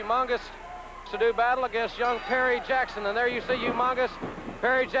 As Humongous to do battle against young Perry Jackson. And there you see Humongous.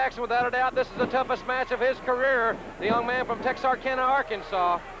 Perry Jackson, without a doubt, this is the toughest match of his career. The young man from Texarkana,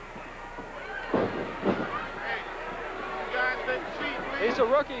 Arkansas. He's a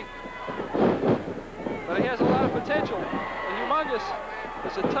rookie, but he has a lot of potential. And Humongous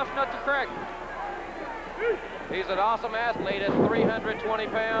is a tough nut to crack. He's an awesome athlete at 320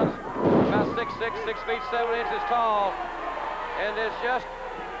 pounds, about 6'6", 6 feet 7 inches tall, and is just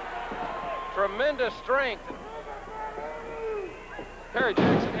tremendous strength. Perry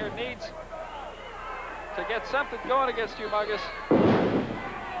Jackson here needs to get something going against Humongous.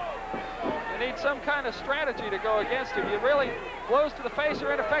 You need some kind of strategy to go against him. You really, blows to the face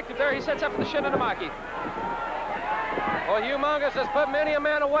are ineffective there. He sets up for the Shinanamaki. Well, Humongous has put many a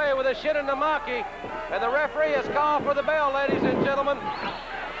man away with a Shinanamaki, and the referee has called for the bell, ladies and gentlemen.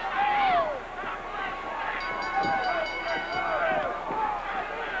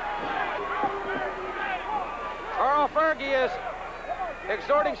 Earl Fergie is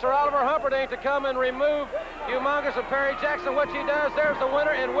exhorting Sir Oliver Humperdinck to come and remove Humongous and Perry Jackson, which he does. There's the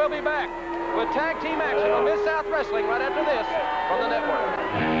winner, and we'll be back with tag team action on Mid-South Wrestling right after this from the network.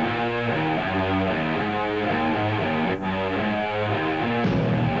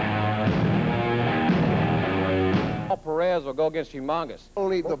 Perez will go against Humongous.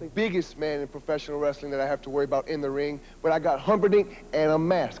 Only the biggest man in professional wrestling that I have to worry about in the ring, but I got Humperdinck and a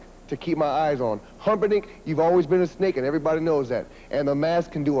mask to keep my eyes on. Humperdinck, you've always been a snake, and everybody knows that. And the mask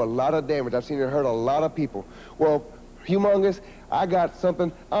can do a lot of damage. I've seen it hurt a lot of people. Well, Humongous, I got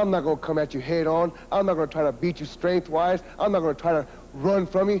something. I'm not going to come at you head on. I'm not going to try to beat you strength-wise. I'm not going to try to run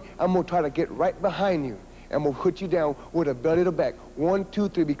from you. I'm going to try to get right behind you. And we'll put you down with a belly to back. 1, 2,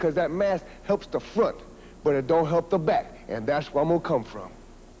 3, because that mask helps the front, but it don't help the back, and that's where I'm gonna come from.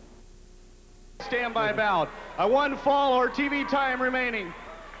 Standby bout, a 1-fall or TV time remaining.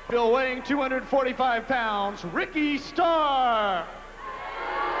 Still weighing 245 pounds, Ricky Starr.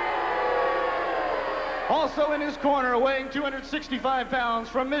 Also in his corner, weighing 265 pounds,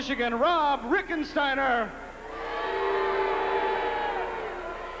 from Michigan, Rob Rickensteiner.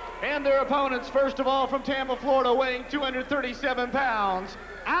 And their opponents, first of all, from Tampa, Florida, weighing 237 pounds,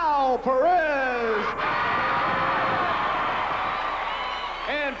 Al Perez.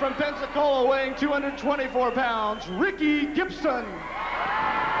 And from Pensacola, weighing 224 pounds, Ricky Gibson.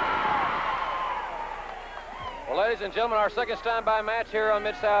 Well, ladies and gentlemen, our second standby match here on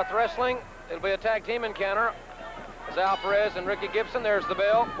Mid-South Wrestling. It'll be a tag team encounter. It's Al Perez and Ricky Gibson. There's the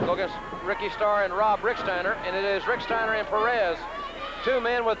bell. Go against Ricky Starr and Rob Rickensteiner. And it is Rickensteiner and Perez, two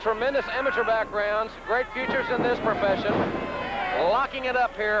men with tremendous amateur backgrounds, great futures in this profession, locking it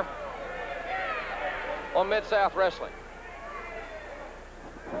up here on Mid-South Wrestling.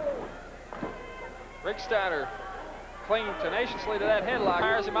 Rickensteiner clinging tenaciously to that headlock,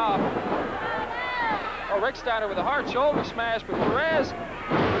 fires him off. Oh, Rickensteiner with a hard shoulder smash, but Perez,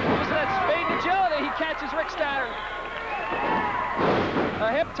 using that speed and agility, he catches Rickensteiner.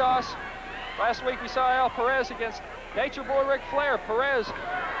 A hip toss. Last week we saw Al Perez against Nature Boy Ric Flair. Perez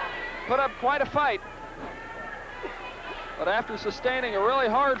put up quite a fight, but after sustaining a really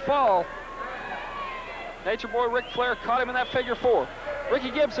hard fall, Nature Boy Ric Flair caught him in that figure four.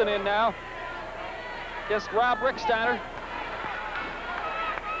 Ricky Gibson in now against Rob Rickensteiner.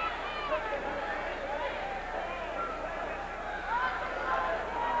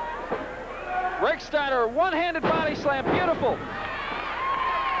 Rickensteiner, one-handed body slam, beautiful.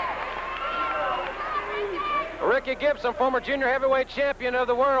 Ricky Gibson, former junior heavyweight champion of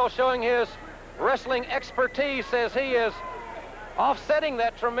the world, showing his wrestling expertise, says he is offsetting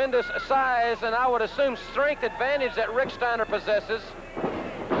that tremendous size and I would assume strength advantage that Rickensteiner possesses.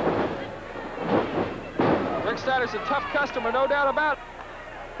 Rickensteiner's a tough customer, no doubt about it.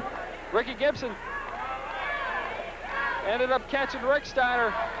 Ricky Gibson ended up catching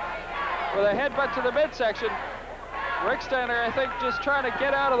Rickensteiner with a headbutt to the midsection. Rickensteiner, I think, just trying to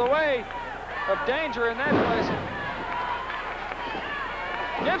get out of the way of danger in that place.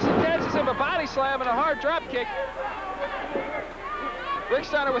 Gibson catches him a body slam and a hard drop kick.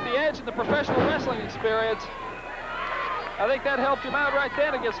 Rickensteiner with the edge in the professional wrestling experience. I think that helped him out right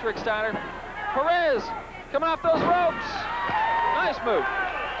then against Rickensteiner. Perez coming off those ropes. Nice move.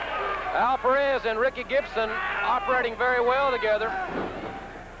 Al Perez and Ricky Gibson operating very well together.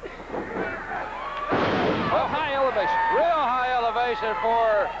 Oh, high elevation. Real high elevation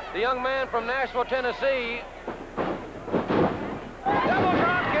for the young man from Nashville, Tennessee. Double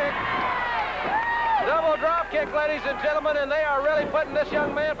drop kick. Double drop kick, ladies and gentlemen, and they are really putting this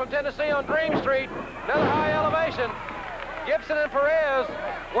young man from Tennessee on Dream Street. Another high elevation. Gibson and Perez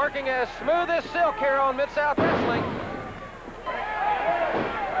working as smooth as silk here on Mid-South Wrestling.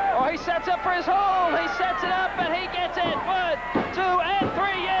 Oh, he sets up for his hold. He sets it up, and he gets it. 1, 2, and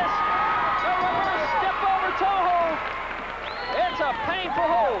 3, yes. The reverse step over toe hold. It's a painful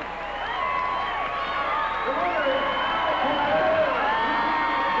hold.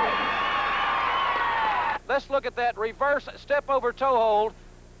 Let's look at that reverse step over toe hold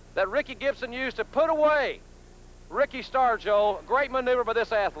that Ricky Gibson used to put away Ricky Starr, Joel. Great maneuver by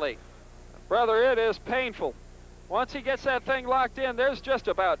this athlete. Brother, it is painful. Once he gets that thing locked in, there's just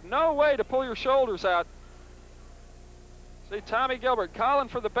about no way to pull your shoulders out. See, Tommy Gilbert calling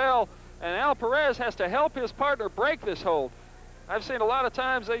for the bell, and Al Perez has to help his partner break this hold. I've seen a lot of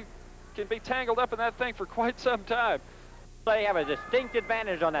times they can be tangled up in that thing for quite some time. They have a distinct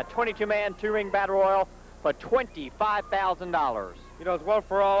advantage on that 22-man two-ring battle royal for $25,000. You know, it's one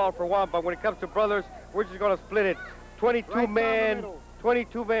for all for one, but when it comes to brothers, we're just going to split it. 22-man,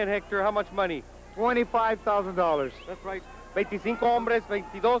 Hector, how much money? $25,000. That's right. 25 hombres,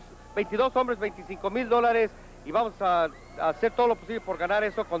 22 hombres, $25,000. Y vamos a hacer todo lo posible por ganar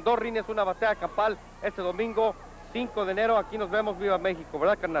eso con dos rines, una batalla campal este domingo, 5 de enero. Aquí nos vemos, viva México,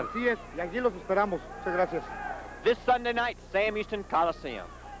 ¿verdad, carnal? Así es, y aquí los esperamos. Muchas gracias. This Sunday night, Sam Houston Coliseum.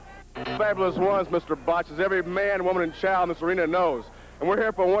 Fabulous ones, Mr. Botch, as every man, woman, and child in this arena knows. And we're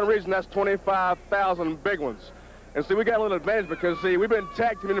here for one reason, that's 25,000 big ones. And see, we got a little advantage because, see, we've been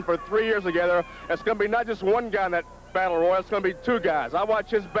tag teaming for 3 years together. It's going to be not just one guy in that battle royal, it's going to be 2 guys. I watch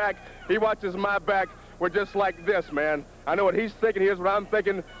his back, he watches my back. We're just like this, man. I know what he's thinking, here's what I'm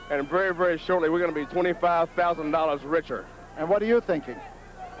thinking, and very, very shortly, we're going to be $25,000 richer. And what are you thinking?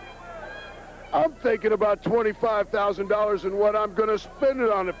 I'm thinking about $25,000 and what I'm going to spend it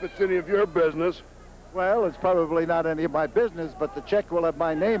on if it's any of your business. Well, it's probably not any of my business, but the check will have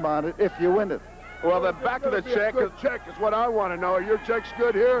my name on it if you win it. Well, the back of the check is what I want to know. Your check's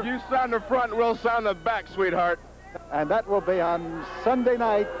good here? You sign the front and we'll sign the back, sweetheart. And that will be on Sunday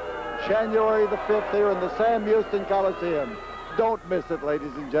night, January the 5th, here in the Sam Houston Coliseum. Don't miss it,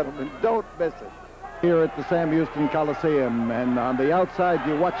 ladies and gentlemen. Don't miss it. here at the Sam Houston Coliseum. And on the outside,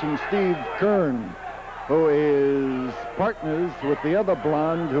 you're watching Steve Keirn, who is partners with the other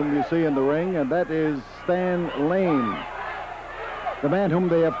blonde whom you see in the ring, and that is Stan Lane. The man whom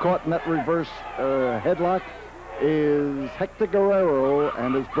they have caught in that reverse headlock is Hector Guerrero,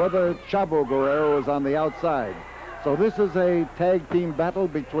 and his brother Chavo Guerrero is on the outside. So this is a tag team battle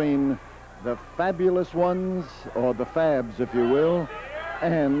between the Fabulous Ones, or the Fabs, if you will,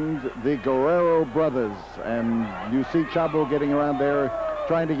 and the Guerrero brothers. And you see Chavo getting around there,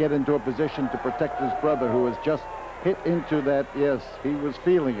 trying to get into a position to protect his brother, who has just hit into that. Yes, he was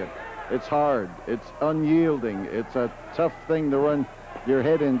feeling it. It's hard. It's unyielding. It's a tough thing to run your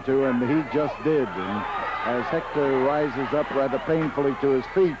head into, and he just did. And as Hector rises up rather painfully to his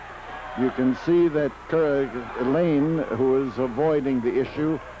feet, you can see that Lane, who is avoiding the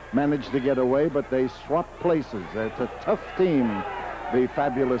issue, managed to get away, but they swap places. It's a tough team, the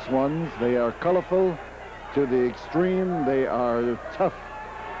Fabulous Ones. They are colorful to the extreme. They are tough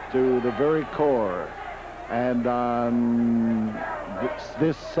to the very core. And on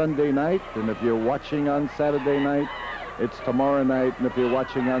this Sunday night, and if you're watching on Saturday night, it's tomorrow night, and if you're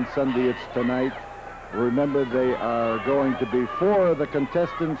watching on Sunday, it's tonight. Remember, they are going to be 4 of the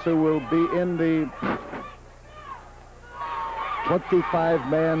contestants who will be in the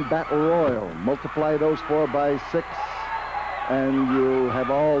 25-man Battle Royal. Multiply those 4 by 6, and you'll have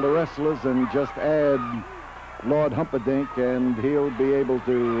all the wrestlers, and just add Lord Humperdinck, and he'll be able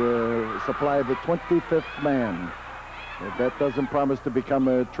to supply the 25th man. That doesn't promise to become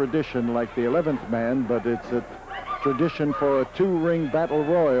a tradition like the 11th man, but it's a tradition for a 2-ring Battle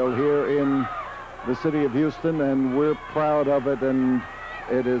Royal here in the city of Houston, and we're proud of it, and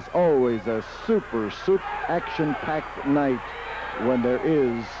it is always a super action-packed night when there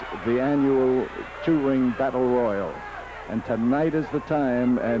is the annual 2-ring Battle Royal. And tonight is the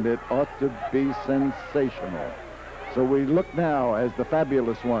time, and it ought to be sensational. So we look now as the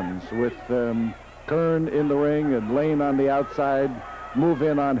Fabulous Ones, with Keirn in the ring and Lane on the outside, move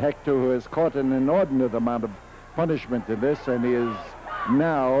in on Hector, who has caught an inordinate amount of punishment in this, and he is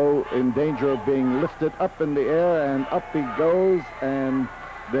now in danger of being lifted up in the air, and up he goes, and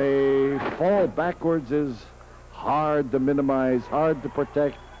they fall backwards. Is hard to minimize, hard to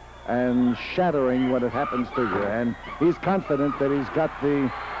protect, and shattering when it happens to you. And he's confident that he's got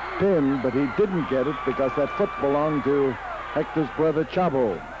the pin, but he didn't get it because that foot belonged to Hector's brother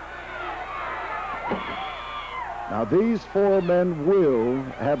Chavo. Now these 4 men will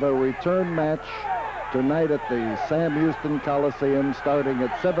have a return match tonight at the Sam Houston Coliseum starting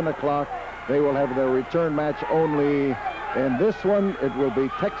at 7 o'clock. They will have their return match only. In this one, it will be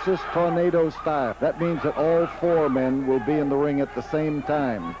Texas Tornado style. That means that all 4 men will be in the ring at the same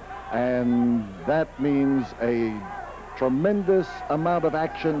time. And that means a tremendous amount of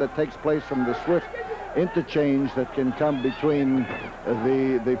action that takes place from the swift interchange that can come between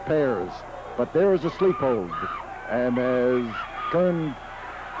the pairs. But there is a sleep hold. And as Keirn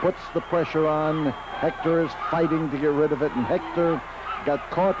puts the pressure on, Hector is fighting to get rid of it, and Hector got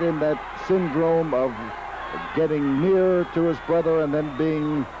caught in that syndrome of getting near to his brother and then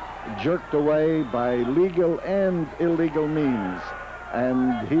being jerked away by legal and illegal means.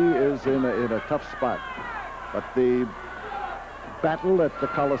 And he is in a tough spot. But the battle at the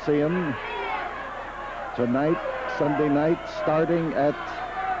Coliseum tonight, Sunday night, starting at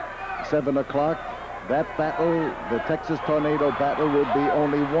 7 o'clock, that battle, the Texas Tornado battle, will be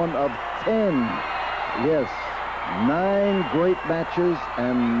only one of 10. Yes, 9 great matches,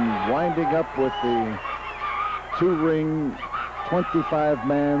 and winding up with the 2-ring,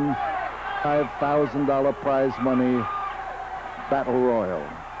 25-man, $5,000 prize money Battle Royal.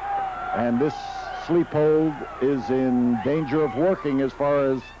 And this sleep hold is in danger of working as far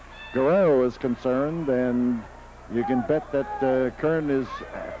as Guerrero is concerned, and you can bet that Keirn is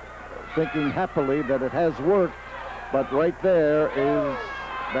thinking happily that it has worked, but right there is,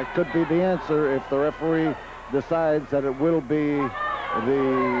 that could be the answer if the referee decides that it will be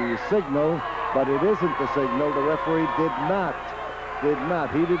the signal, but it isn't the signal. The referee did not.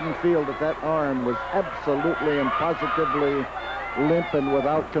 He didn't feel that arm was absolutely and positively limp and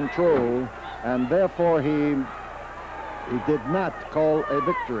without control, and therefore he did not call a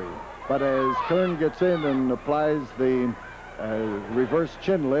victory. But as Keirn gets in and applies the reverse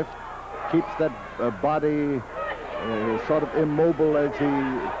chin lift, keeps that body sort of immobile as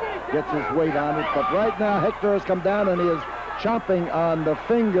he gets his weight on it. But right now, Hector has come down and he is chomping on the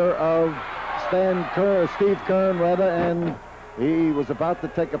finger of Steve Keirn, and he was about to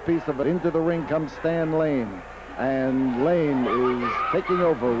take a piece of it. Into the ring comes Stan Lane, and Lane is taking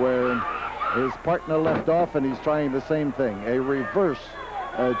over where his partner left off, and he's trying the same thing, a reverse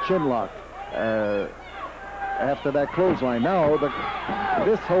chin lock. after that clothesline. Now,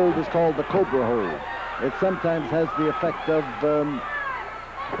 this hold is called the Cobra hold. It sometimes has the effect of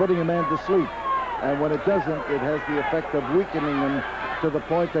putting a man to sleep. And when it doesn't, it has the effect of weakening him to the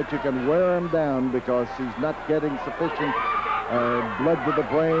point that you can wear him down because he's not getting sufficient blood to the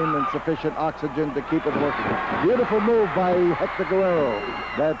brain and sufficient oxygen to keep it working. Beautiful move by Hector Guerrero.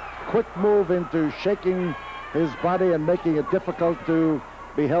 That quick move into shaking his body and making it difficult to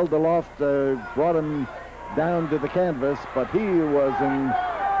be held aloft brought him down to the canvas, but he was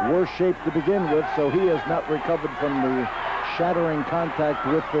in worse shape to begin with, so he has not recovered from the shattering contact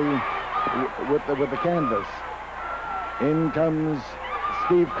with the canvas. In comes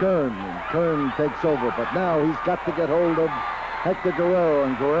Steve Keirn. Keirn takes over, but now he's got to get hold of Hector Guerrero,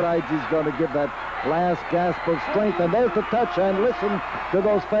 and Guerrero decides he's going to give that last gasp of strength, and there's the touch, and listen to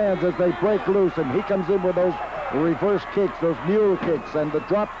those fans as they break loose, and he comes in with those reverse kicks, those mule kicks, and the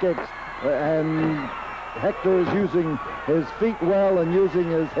drop kicks, and Hector is using his feet well and using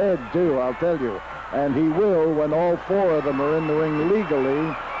his head too, I'll tell you, and he will when all four of them are in the ring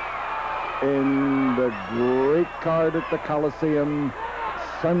legally in the great card at the Coliseum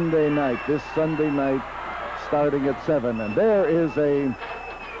Sunday night, this Sunday night, starting at 7. And there is a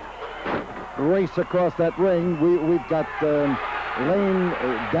race across that ring. We've got Lane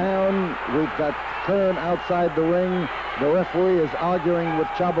down. We've got Keirn outside the ring. The referee is arguing with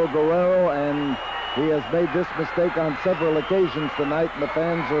Chavo Guerrero, and he has made this mistake on several occasions tonight, and the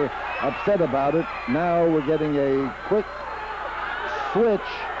fans are upset about it. Now we're getting a quick switch,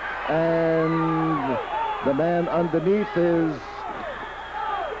 and the man underneath is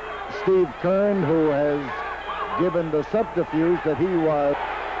Steve Keirn, who has given the subterfuge that he was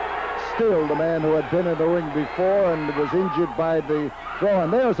still the man who had been in the ring before and was injured by the throw.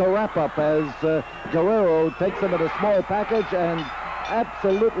 And there's a wrap-up as Guerrero takes him in a small package and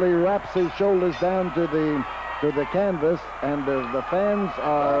absolutely wraps his shoulders down to the canvas. And the fans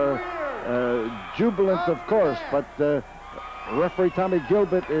are jubilant, of course, but referee Tommy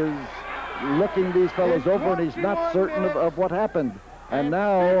Gilbert is looking these fellows over, and he's not certain of what happened. And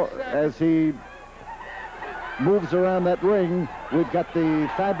now, as he moves around that ring, we've got the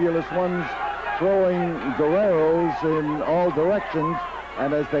Fabulous Ones throwing Guerreros in all directions,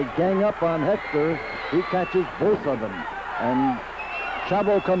 and as they gang up on Hector, he catches both of them. And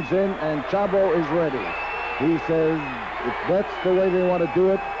Chavo comes in, and Chavo is ready. He says, if that's the way they want to do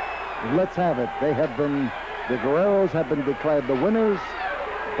it, let's have it. The Guerreros have been declared the winners,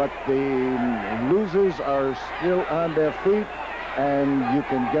 but the losers are still on their feet, and you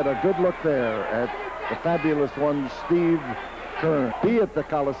can get a good look there at the Fabulous Ones, Steve Keirn. Be at the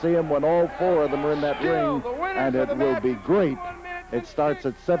Coliseum when all four of them are in that ring, and it will be great. It starts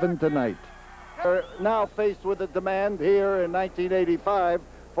at 7 tonight. We're now faced with a demand here in 1985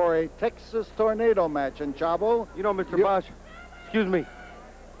 for a Texas Tornado match. And Chavo, you know, Mr. Bosch, excuse me,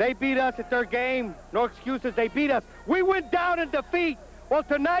 they beat us at their game. No excuses, they beat us. We went down in defeat. Well,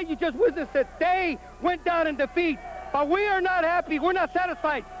 tonight you just witnessed that they went down in defeat. But we are not happy. We're not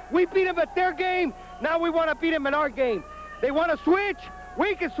satisfied. We beat them at their game. Now we want to beat them in our game. They want to switch.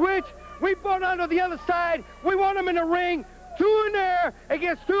 We can switch. We put on to the other side. We want them in the ring. 2 in there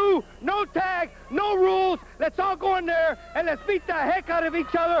against 2. No tag, no rules. Let's all go in there and let's beat the heck out of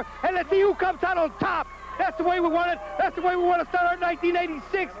each other and let's see who comes out on top. That's the way we want it. That's the way we want to start our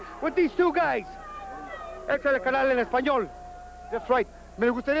 1986 with these 2 guys. Échale canal en español. That's right. Me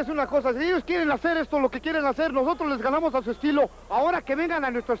gustaría hacer una cosa, si ellos quieren hacer esto, lo que quieren hacer, nosotros les ganamos a su estilo, ahora que vengan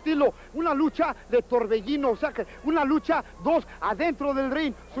a nuestro estilo, una lucha de torbellino, o sea, que una lucha 2 adentro del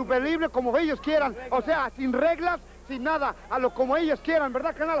ring, super libre como ellos quieran, o sea, sin reglas, sin nada, a lo como ellos quieran,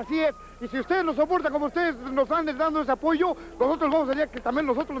 ¿verdad, canal? Así es, y si ustedes nos soportan como ustedes nos están dando ese apoyo, nosotros vamos a decir que también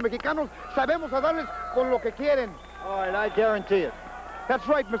nosotros los mexicanos sabemos a darles con lo que quieren. All right, I guarantee it. That's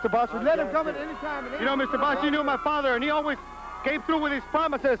right, Mr. Bosch, let him come at any time. You know, Mr. Bosch, you knew my father, and he always came through with his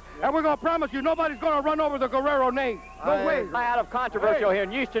promises, and we're going to promise you nobody's going to run over the Guerrero name. No way. Out of controversial here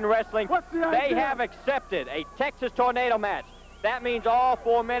in Houston Wrestling, they have accepted a Texas Tornado match. That means all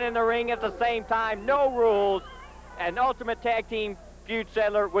 4 men in the ring at the same time, no rules, an ultimate tag team feud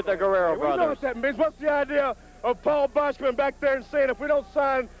settler with the Guerrero brothers. We know what that means. What's the idea of Paul Bosch coming back there and saying if we don't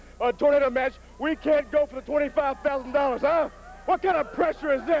sign a Tornado match, we can't go for the $25,000, huh? What kind of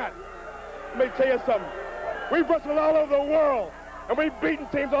pressure is that? Let me tell you something. We've wrestled all over the world, and we've beaten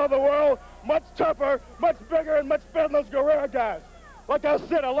teams all over the world much tougher, much bigger, and much better than those Guerrero guys. Like I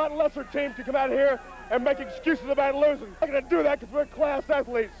said, a lot lesser teams can come out here and make excuses about losing. I'm not going to do that because we're class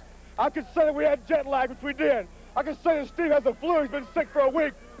athletes. I could say that we had jet lag, which we did. I could say that Steve has the flu, he's been sick for a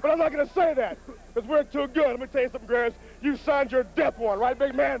week, but I'm not going to say that because we're too good. Let me tell you something, Graves. You signed your death warrant, right,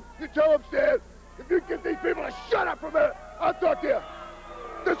 big man? You tell them, Stan, if you get these people to shut up for a minute, I'll talk to you.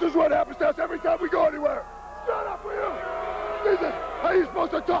 This is what happens to us every time we go anywhere. Shut up, will you? Jesus, how are you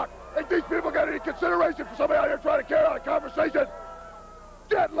supposed to talk? Ain't these people got any consideration for somebody out here trying to carry on a conversation?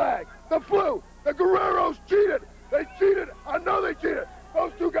 Jet lag, the flu, the Guerreros cheated. They cheated. I know they cheated.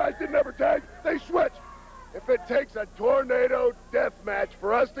 Those two guys didn't ever tag. They switched. If it takes a tornado death match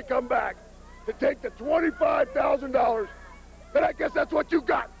for us to come back to take the $25,000, then I guess that's what you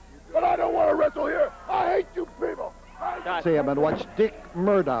got. But I don't want to wrestle here. I hate you people. See him and watch Dick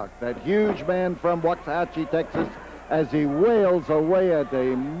Murdoch, that huge man from Waxahachie, Texas, as he wails away at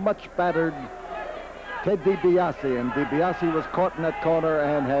a much battered Ted DiBiase. And DiBiase was caught in that corner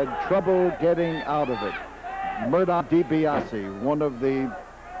and had trouble getting out of it. Murdoch DiBiase, one of the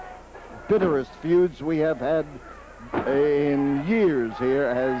bitterest feuds we have had in years here,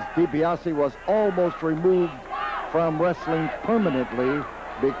 as DiBiase was almost removed from wrestling permanently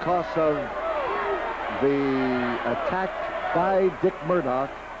because of the attack by Dick Murdoch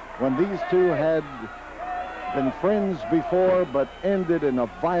when these two had been friends before but ended in a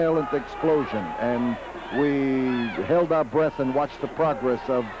violent explosion. And we held our breath and watched the progress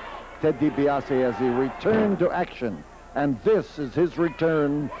of Ted DiBiase as he returned to action. And this is his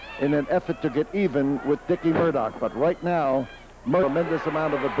return in an effort to get even with Dickie Murdoch. But right now, tremendous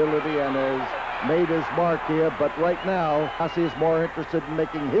amount of ability and has made his mark here. But right now, DiBiase is more interested in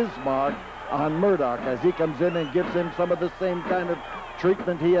making his mark on Murdoch as he comes in and gives him some of the same kind of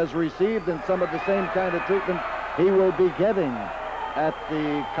treatment he has received and some of the same kind of treatment he will be getting at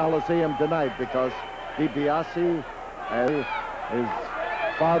the Coliseum tonight, because DiBiase, his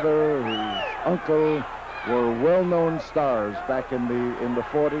father, his uncle, were well-known stars back in the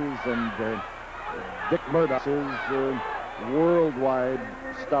 40s, and Dick Murdoch is a worldwide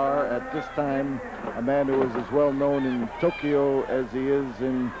star at this time, a man who is as well-known in Tokyo as he is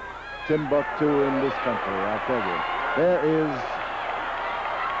in Timbuktu in this country, I'll tell you. There is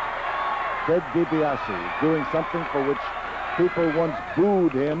Ted DiBiase doing something for which people once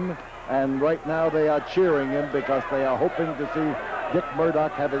booed him, and right now they are cheering him because they are hoping to see Dick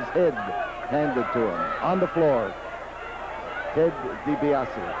Murdoch have his head handed to him. On the floor, Ted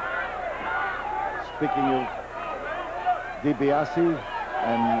DiBiase. Speaking of DiBiase,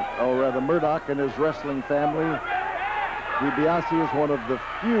 or rather Murdoch and his wrestling family, DiBiase is one of the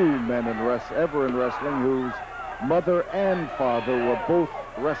few men ever in wrestling whose mother and father were both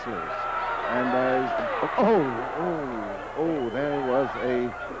wrestlers. And there was a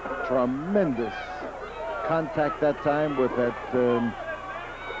tremendous contact that time with that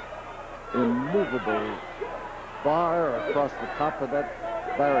immovable bar across the top of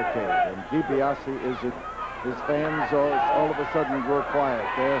that barricade. And DiBiase his fans all of a sudden were quiet.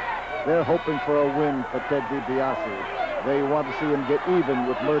 They're hoping for a win for Ted DiBiase. They want to see him get even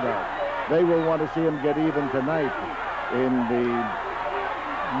with Murdoch. They will want to see him get even tonight in the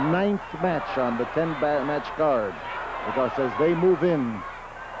 9th match on the 10-match card, because as they move in,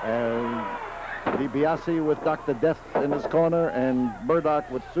 DiBiase with Dr. Death in his corner and Murdoch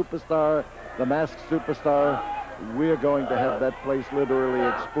with Superstar, the Masked Superstar, we're going to have that place literally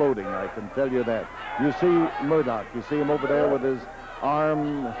exploding, I can tell you that. You see Murdoch, you see him over there with his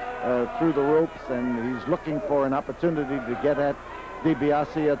arm through the ropes, and he's looking for an opportunity to get at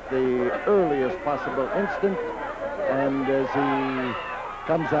DiBiase at the earliest possible instant. And as he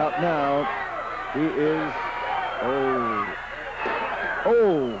comes out now, he is,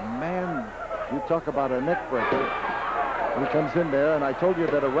 oh man, you talk about a neck breaker. He comes in there, and I told you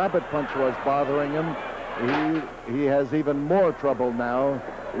that a rabbit punch was bothering him. He has even more trouble now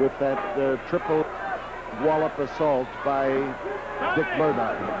with that triple wallop assault by Dick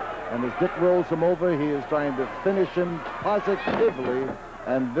Murdoch. And as Dick rolls him over, he is trying to finish him positively,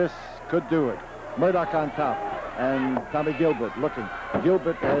 and this could do it. Murdoch on top, and Tommy Gilbert looking.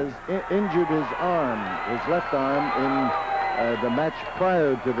 Gilbert has injured his arm, his left arm, in the match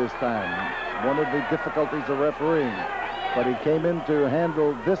prior to this time. One of the difficulties of refereeing. But he came in to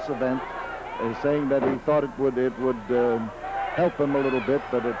handle this event, saying that he thought it would help him a little bit,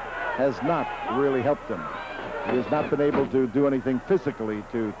 but it has not really helped him. He has not been able to do anything physically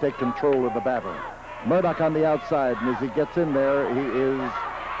to take control of the battle. Murdoch on the outside, and as he gets in there, he is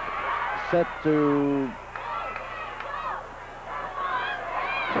set to...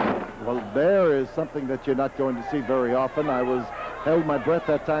 Well, there is something that you're not going to see very often. I held my breath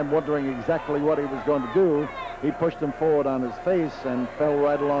that time wondering exactly what he was going to do. He pushed him forward on his face and fell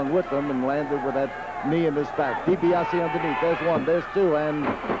right along with him and landed with that knee in his back. DiBiase underneath. There's one, there's two, and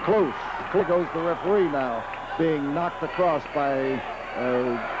close. Close goes the referee now, being knocked across by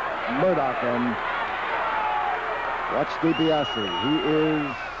Murdoch. And watch DiBiase. He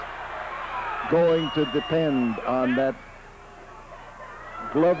is going to depend on that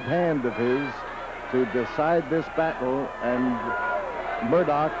gloved hand of his to decide this battle, and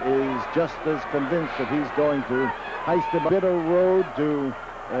Murdoch is just as convinced that he's going to heist him. A bitter road to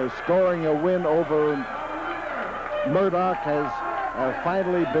scoring a win over Murdoch has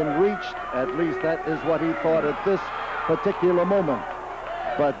finally been reached. At least that is what he thought at this particular moment.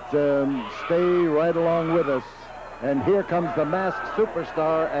 But stay right along with us. And here comes the masked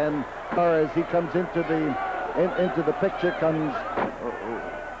superstar, and as he comes into the picture, comes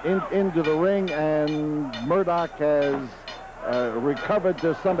into the ring, and Murdoch has recovered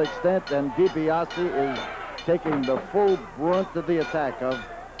to some extent, and DiBiase is taking the full brunt of the attack of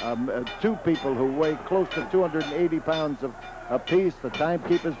two people who weigh close to 280 pounds apiece. The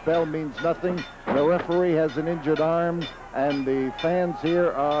timekeeper's bell means nothing. The referee has an injured arm, and the fans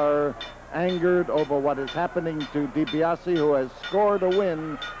here are angered over what is happening to DiBiase, who has scored a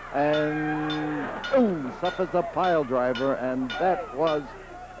win and suffers a pile driver, and that was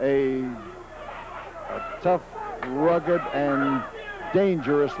a tough, rugged, and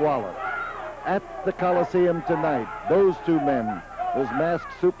dangerous wallop. At the Coliseum tonight, those two men, this masked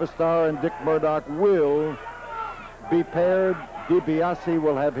superstar and Dick Murdoch, will be paired. DiBiase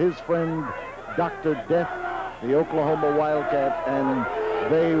will have his friend Dr. Death, the Oklahoma Wildcat, and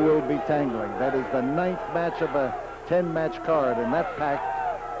they will be tangling. That is the 9th match of a 10-match card, and that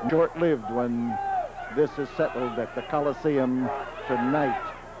pact short-lived when this is settled at the Coliseum tonight.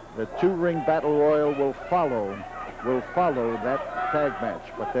 The 2-ring battle royal will follow that tag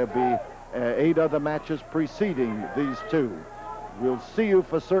match, but there'll be 8 other matches preceding these two. We'll see you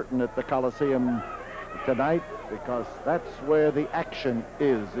for certain at the Coliseum tonight, because that's where the action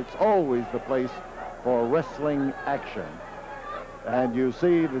is. It's always the place for wrestling action. And you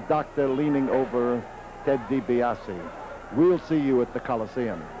see the doctor leaning over Ted DiBiase. We'll see you at the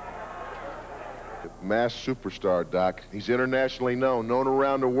Coliseum. Masked superstar, Doc. He's internationally known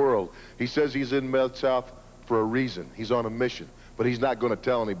around the world. He says he's in Mid-South for a reason. He's on a mission, but he's not going to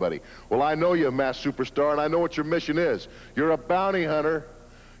tell anybody. Well, I know you're a masked superstar, and I know what your mission is. You're a bounty hunter.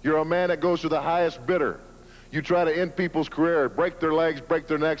 You're a man that goes to the highest bidder. You try to end people's career, break their legs, break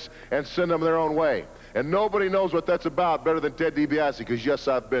their necks, and send them their own way. And nobody knows what that's about better than Ted DiBiase, because yes,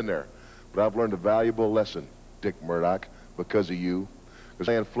 I've been there. But I've learned a valuable lesson, Dick Murdoch, because of you. Because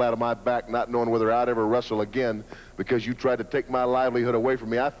laying flat on my back, not knowing whether I'd ever wrestle again, because you tried to take my livelihood away from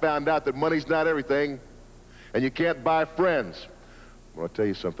me. I found out that money's not everything, and you can't buy friends. I'm going to tell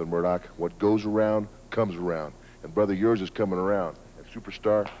you something, Murdoch. What goes around comes around. And brother, yours is coming around. And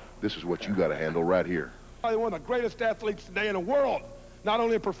superstar, this is what you got to handle right here. Probably one of the greatest athletes today in the world, not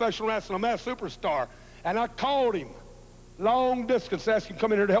only in professional wrestling, a masked superstar. And I called him long distance, asked him to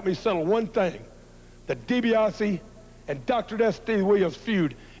come in here to help me settle one thing: the DiBiase and Dr. Death Steve Williams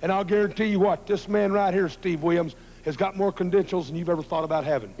feud. And I'll guarantee you what, this man right here, Steve Williams, has got more credentials than you've ever thought about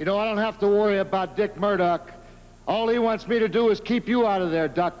having. You know, I don't have to worry about Dick Murdoch. All he wants me to do is keep you out of there,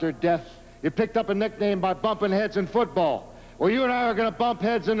 Dr. Death. You picked up a nickname by bumping heads in football. Well, you and I are going to bump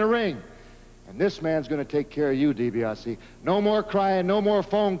heads in the ring. And this man's going to take care of you, DiBiase. No more crying, no more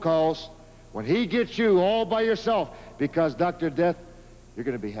phone calls. When he gets you all by yourself, because Dr. Death, you're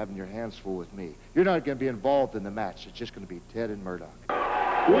going to be having your hands full with me. You're not going to be involved in the match. It's just going to be Ted and Murdoch.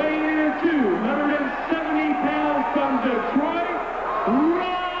 Weighing in at 270 pounds from Detroit,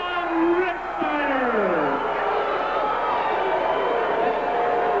 Ron Ricksteiner.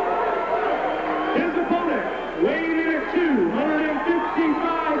 His opponent, weighing in at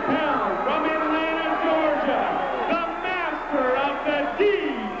 255 pounds from Atlanta, Georgia, the master of the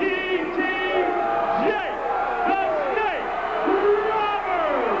DDT, Jake the Snake Roberts.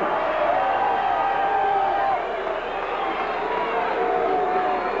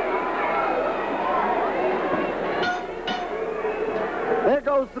 There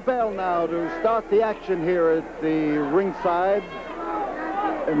goes the bell now to start the action here at the ringside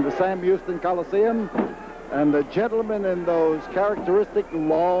in the Sam Houston Coliseum. And the gentleman in those characteristic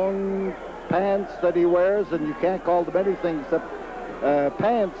long pants that he wears, and you can't call them anything except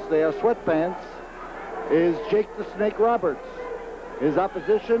pants, they are sweatpants, is Jake the Snake Roberts. His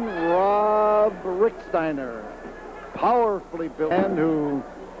opposition, Rob Ricksteiner, powerfully built man who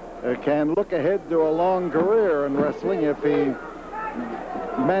can look ahead to a long career in wrestling if he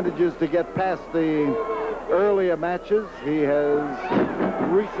manages to get past the earlier matches. He has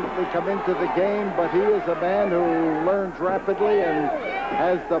recently come into the game, but he is a man who learns rapidly and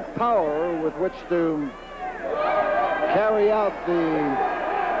has the power with which to carry out the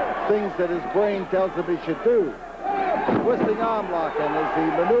things that his brain tells him he should do. twisting arm lock, and as he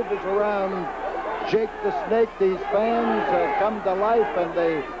maneuvers around Jake the Snake, these fans come to life, and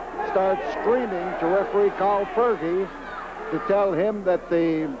they start screaming to referee Carl Fergie to tell him that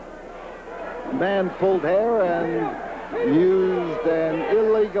the man pulled hair and used an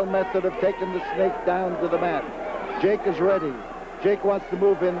illegal method of taking the snake down to the mat. Jake is ready. Jake wants to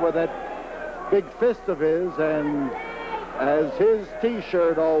move in with that big fist of his, and as his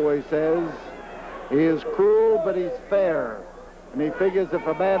T-shirt always says, he is cruel, but he's fair. And he figures if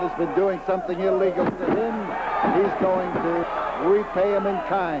a man has been doing something illegal to him, he's going to repay him in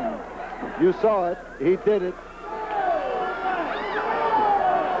kind. You saw it. He did it.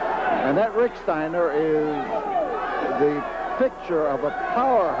 And that Rick Steiner is the picture of a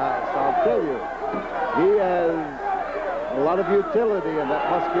powerhouse, I'll tell you. He has a lot of utility in that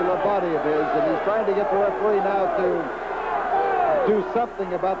muscular body of his, and he's trying to get the referee now to do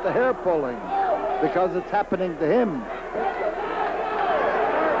something about the hair pulling, because it's happening to him.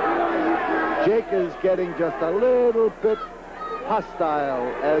 Jake is getting just a little bit hostile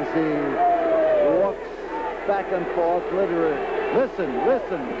as he walks back and forth, literally. Listen,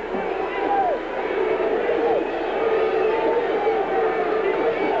 listen.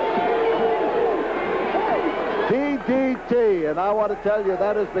 DDT, and I want to tell you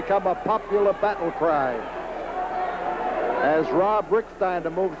that has become a popular battle cry. As Rob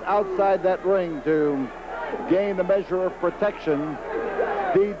Ricksteiner moves outside that ring to gain a measure of protection,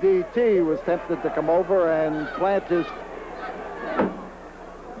 DDT was tempted to come over and plant his,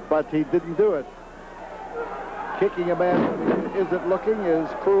 but he didn't do it. Kicking a man when he isn't looking is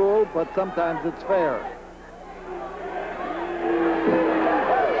cruel, but sometimes it's fair.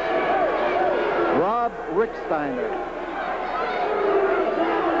 Rob Ricksteiner,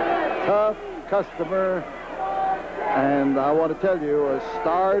 tough customer, and I want to tell you, a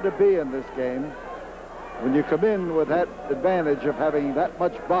star to be in this game. When you come in with that advantage of having that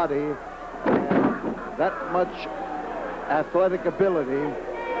much body and that much athletic ability,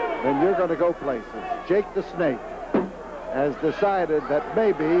 then you're going to go places. Jake the Snake has decided that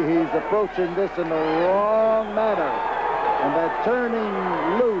maybe he's approaching this in the wrong manner, and that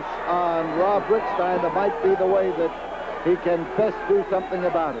turning loose on Rob Ricksteiner might be the way that he can best do something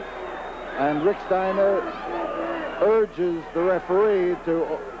about it. And Ricksteiner urges the referee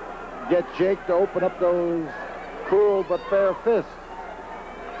to get Jake to open up those cruel but fair fists.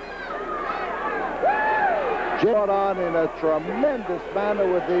 Jake brought on in a tremendous manner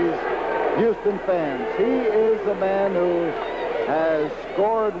with these Houston fans. He is a man who has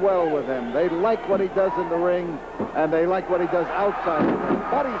scored well with them. They like what he does in the ring, and they like what he does outside the ring.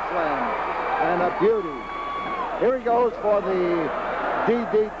 Body slam and a beauty. Here he goes for the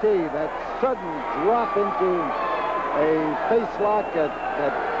DDT, that sudden drop into a face lock that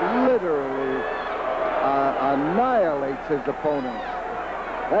literally annihilates his opponents.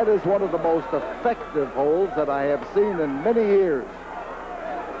 That is one of the most effective holds that I have seen in many years.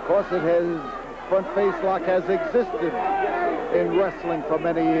 Of course, front face lock has existed in wrestling for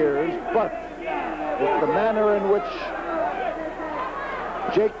many years, but it's the manner in which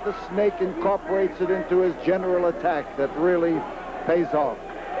Jake the Snake incorporates it into his general attack that really pays off.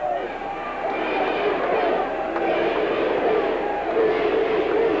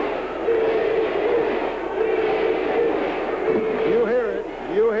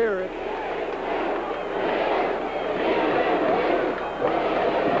 You hear it.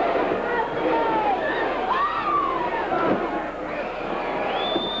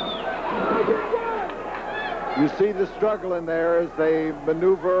 You see the struggle in there as they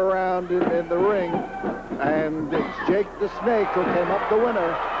maneuver around in the ring, and it's Jake the Snake who came up the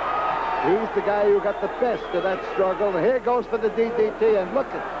winner. He's the guy who got the best of that struggle. Here goes for the DDT, and look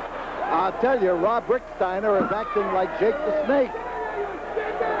I'll tell you, Rob Ricksteiner is acting like Jake the Snake.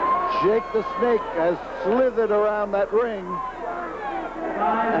 Jake the Snake has slithered around that ring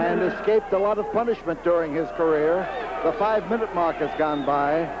and escaped a lot of punishment during his career. The 5-minute mark has gone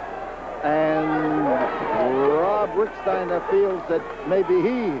by, and Rob Ricksteiner feels that maybe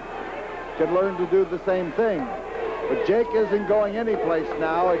he can learn to do the same thing. But Jake isn't going any place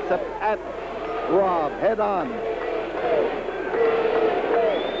now except at Rob, head on.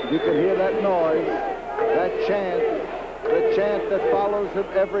 You can hear that noise, that chant. The chant that follows him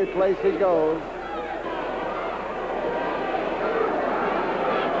every place he goes.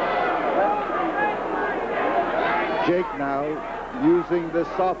 Jake now using the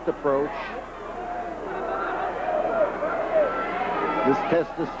soft approach. This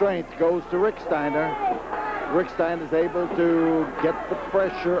test of strength goes to Ricksteiner. Ricksteiner is able to get the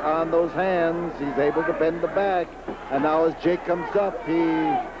pressure on those hands. He's able to bend the back. And now as Jake comes up,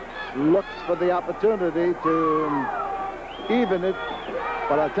 he looks for the opportunity to even it.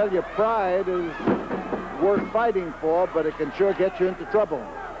 But I'll tell you, pride is worth fighting for, but it can sure get you into trouble.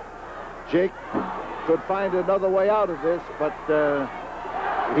 Jake could find another way out of this, but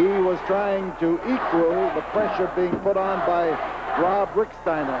he was trying to equal the pressure being put on by Rob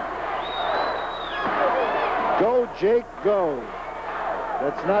Ricksteiner. Go, Jake, go.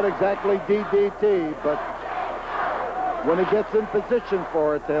 That's not exactly DDT, but when he gets in position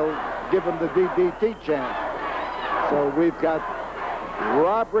for it, they'll give him the DDT chant. So we've got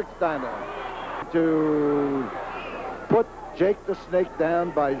Rob Ricksteiner to put Jake the Snake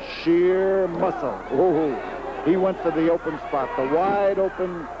down by sheer muscle. Oh, he went for the open spot, the wide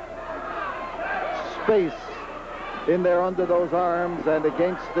open space in there under those arms and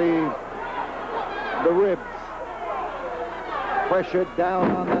against the ribs. Pressured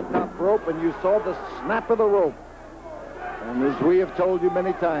down on that top rope, and you saw the snap of the rope. And as we have told you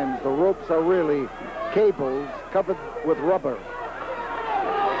many times, the ropes are really cables covered with rubber.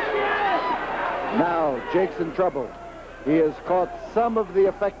 Now, Jake's in trouble. He has caught some of the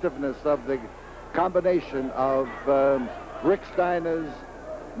effectiveness of the combination of Rick Steiner's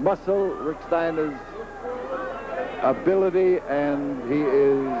muscle, Rick Steiner's ability, and he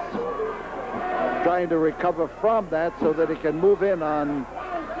is trying to recover from that so that he can move in on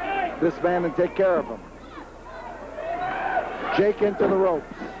this man and take care of him. Jake into the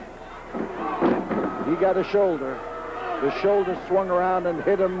ropes. He got a shoulder. The shoulder swung around and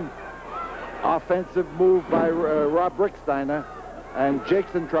hit him. Offensive move by Rob Ricksteiner, and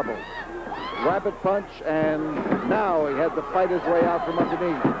Jake's in trouble. Rabbit punch, and now he had to fight his way out from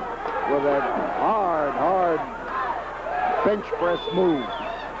underneath with a hard bench press move.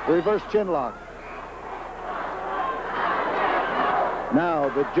 Reverse chin lock. Now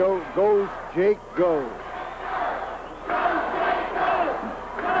the goes, Jake goes.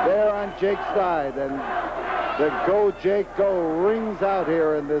 There on Jake's side, and the Go Jake Go rings out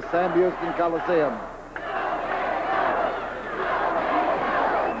here in the Sam Houston Coliseum.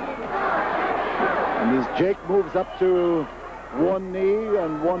 And as Jake moves up to one knee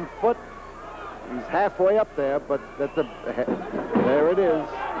and 1 foot, he's halfway up there, but that's there it is.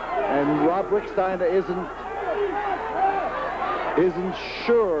 And Rob Ricksteiner isn't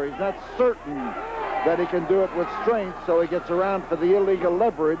sure, he's not certain that he can do it with strength, so he gets around for the illegal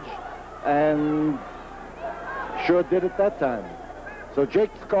leverage, and sure did it that time. So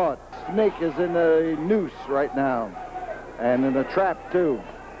Jake's caught. Snake is in a noose right now, and in a trap too.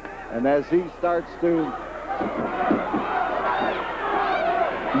 And as he starts to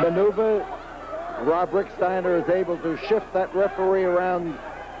maneuver, Rob Ricksteiner is able to shift that referee around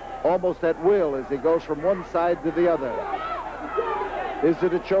almost at will as he goes from one side to the other. Is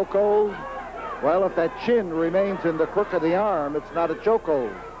it a chokehold? Well, if that chin remains in the crook of the arm, it's not a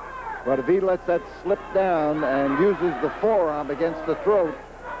chokehold. But if he lets that slip down and uses the forearm against the throat,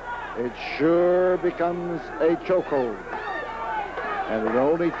 it sure becomes a chokehold. And it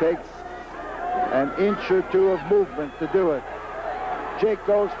only takes an inch or two of movement to do it. Jake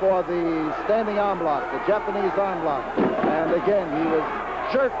goes for the standing arm lock, the Japanese arm lock. And again, he was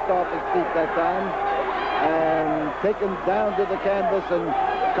jerked off his feet that time and taken down to the canvas, and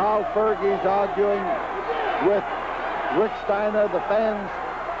Carl Fergie's arguing with Rick Steiner. The fans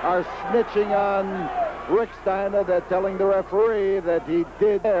are snitching on Rick Steiner. They're telling the referee that he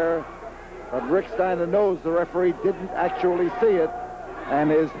did there, but Rick Steiner knows the referee didn't actually see it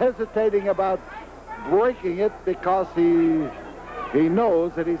and is hesitating about breaking it because he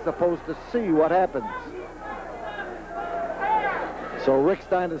knows that he's supposed to see what happens. So Rick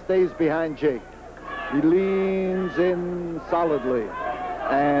Steiner stays behind Jake. He leans in solidly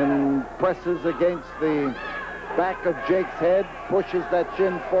and presses against the back of Jake's head, pushes that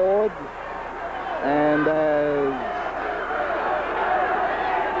chin forward, and as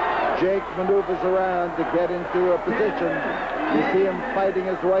Jake maneuvers around to get into a position, you see him fighting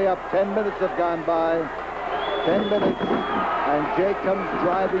his way up. 10 minutes have gone by. 10 minutes, and Jake comes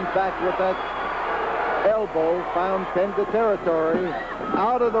driving back with that elbow, found tender territory,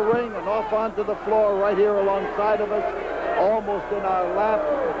 out of the ring and off onto the floor right here alongside of us, almost in our lap.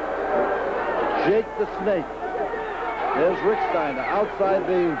 Jake the Snake. There's Rick Steiner outside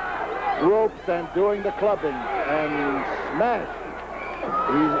the ropes and doing the clubbing, and smashed.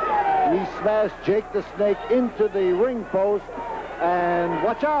 He smashed Jake the Snake into the ring post, and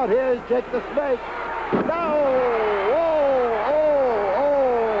watch out, here's Jake the Snake. No!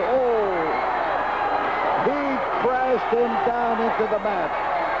 He crashed him down into the mat.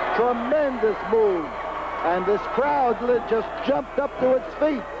 Tremendous move. And this crowd just jumped up to its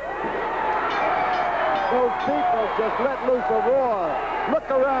feet. Those people just let loose a roar. Look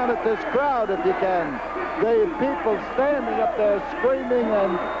around at this crowd if you can. The people standing up there screaming,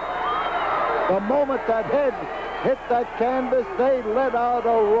 and the moment that head hit that canvas, they let out a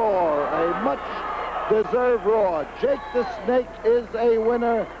roar, a much-deserved roar. Jake the Snake is a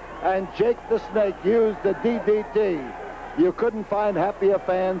winner, and Jake the Snake used the DDT. You couldn't find happier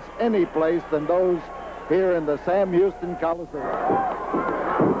fans any place than those here in the Sam Houston Coliseum.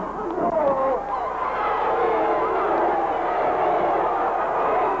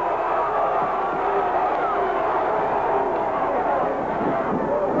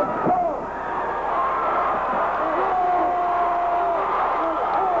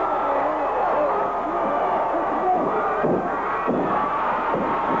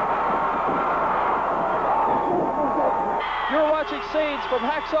 Scenes from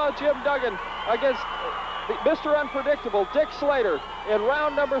Hacksaw Jim Duggan against Mr. Unpredictable, Dick Slater, in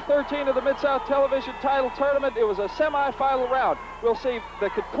round number 13 of the Mid-South Television Title Tournament. It was a semifinal round. We'll see the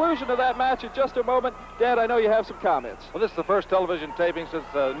conclusion of that match in just a moment. Dad, I know you have some comments. Well, this is the first television taping since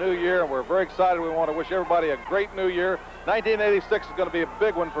the new year, and we're very excited. We want to wish everybody a great new year. 1986 is going to be a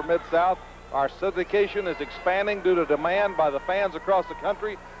big one for Mid-South. Our syndication is expanding due to demand by the fans across the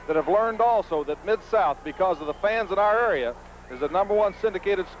country that have learned also that Mid-South, because of the fans in our area, is the #1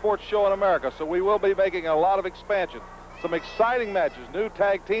 syndicated sports show in America, so we will be making a lot of expansion. Some exciting matches. New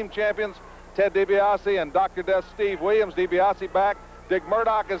tag team champions, Ted DiBiase and Dr. Death Steve Williams. DiBiase back. Dick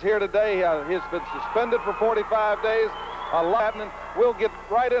Murdoch is here today. He's been suspended for 45 days. A lot happening. We'll get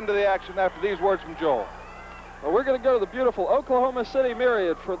right into the action after these words from Joel. Well, we're going to go to the beautiful Oklahoma City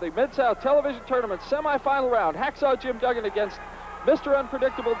Myriad for the Mid-South Television Tournament semifinal round. Hacksaw Jim Duggan against Mr.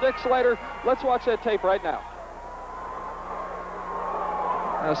 Unpredictable Dick Slater. Let's watch that tape right now.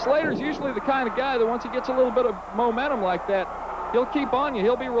 Now, Slater's usually the kind of guy that once he gets a little bit of momentum like that, he'll keep on you.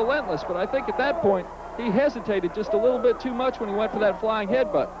 He'll be relentless. But I think at that point, he hesitated just a little bit too much when he went for that flying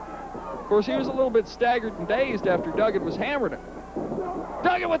headbutt. Of course, he was a little bit staggered and dazed after Duggan was hammering him.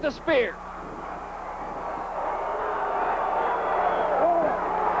 Duggan with the spear.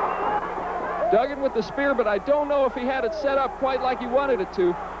 Duggan with the spear, but I don't know if he had it set up quite like he wanted it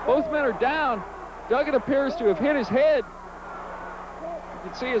to. Both men are down. Duggan appears to have hit his head. You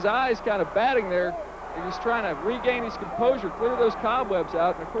can see his eyes kind of batting there. He's trying to regain his composure, clear those cobwebs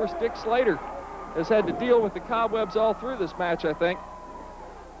out. And, of course, Dick Slater has had to deal with the cobwebs all through this match, I think.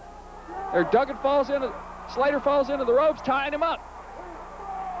 There, Duggan falls into, Slater falls into the ropes, tying him up.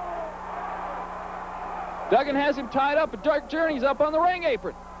 Duggan has him tied up, and Dark Journey's up on the ring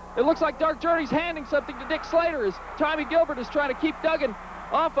apron. It looks like Dark Journey's handing something to Dick Slater as Tommy Gilbert is trying to keep Duggan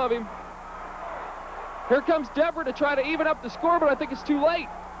off of him. Here comes Deborah to try to even up the score, but I think it's too late.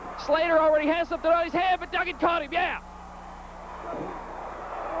 Slater already has something on his hand, but Duggan caught him, yeah.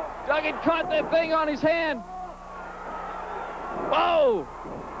 Duggan caught that thing on his hand. Whoa!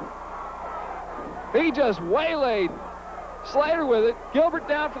 He just waylaid Slater with it. Gilbert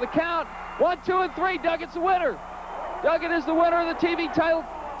down for the count. 1, 2, and 3. Duggan's the winner. Duggan is the winner of the TV title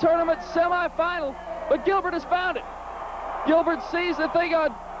tournament semifinal, but Gilbert has found it. Gilbert sees the thing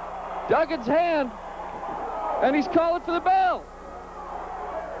on Duggan's hand, and he's calling for the bell.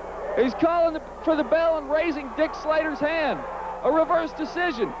 He's calling for the bell and raising Dick Slater's hand. A reverse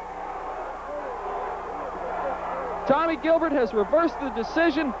decision. Tommy Gilbert has reversed the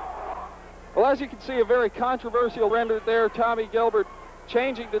decision. Well, as you can see, a very controversial render there. Tommy Gilbert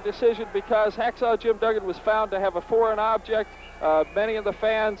changing the decision because Hacksaw Jim Duggan was found to have a foreign object. Many of the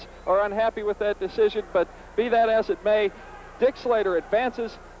fans are unhappy with that decision, but be that as it may, Dick Slater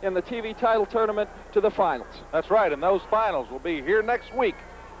advances in the TV title tournament to the finals. That's right, and those finals will be here next week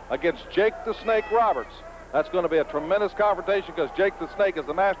against Jake the Snake Roberts. That's going to be a tremendous confrontation because Jake the Snake is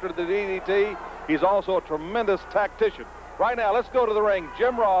the master of the DDT. He's also a tremendous tactician. Right now, let's go to the ring.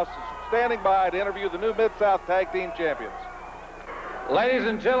 Jim Ross is standing by to interview the new Mid-South Tag Team Champions. Ladies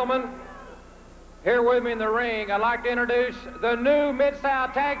and gentlemen, here with me in the ring, I'd like to introduce the new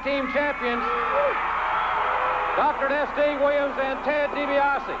Mid-South Tag Team Champions, Dr. Death Steve Williams and Ted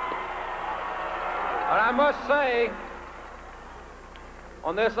DiBiase. And I must say,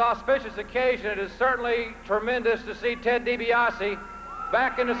 on this auspicious occasion, it is certainly tremendous to see Ted DiBiase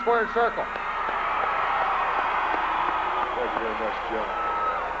back in the squared circle. Thank you very much, Jim.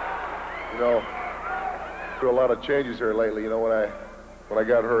 You know, through a lot of changes here lately. You know, when I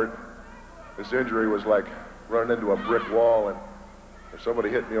got hurt, this injury was like running into a brick wall, and somebody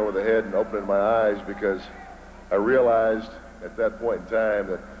hit me over the head and opened my eyes, because I realized at that point in time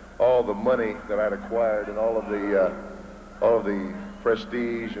that all the money that I'd acquired and all of the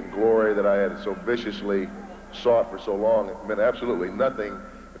prestige and glory that I had so viciously sought for so long, it meant absolutely nothing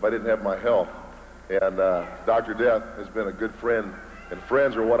if I didn't have my health. And Dr. Death has been a good friend and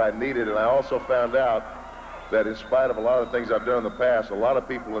friends are what I needed. And I also found out that in spite of a lot of things I've done in the past, a lot of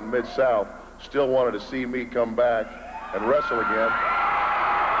people in Mid-South still wanted to see me come back and wrestle again.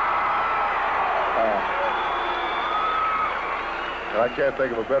 And I can't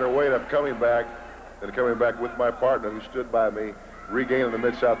think of a better way of coming back than coming back with my partner who stood by me, regaining the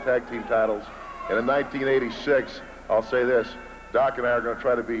Mid-South Tag Team titles. And in 1986, I'll say this, Doc and I are going to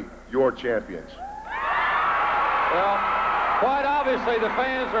try to be your champions. Well, quite obviously the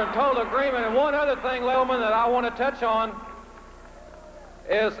fans are in total agreement. And one other thing, Littleman, that I want to touch on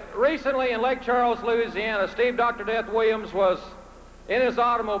is recently in Lake Charles, Louisiana, Steve Dr. Death Williams was in his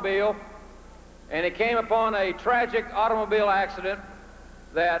automobile, and he came upon a tragic automobile accident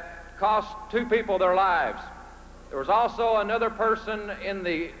that cost 2 people their lives. There was also another person in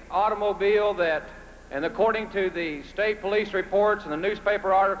the automobile that, and according to the state police reports and the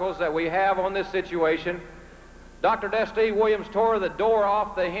newspaper articles that we have on this situation, Dr. Death Steve Williams tore the door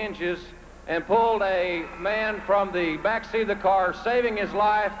off the hinges and pulled a man from the back seat of the car, saving his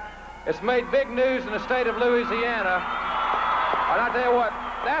life. It's made big news in the state of Louisiana. And I tell you what,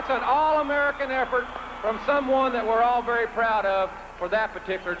 that's an all-American effort from someone that we're all very proud of for that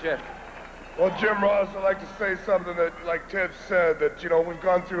particular gesture. Well, Jim Ross, I'd like to say something that, like Ted said, that, you know, we've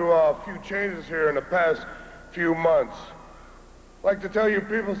gone through a few changes here in the past few months. I'd like to tell you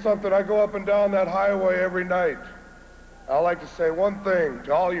people something. I go up and down that highway every night. I'd like to say one thing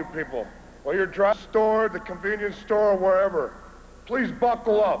to all you people. While you're driving to the store, the convenience store, or wherever, please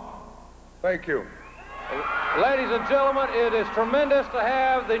buckle up. Thank you. Ladies and gentlemen, it is tremendous to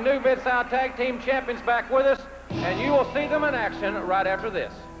have the new Mid-South Tag Team Champions back with us, and you will see them in action right after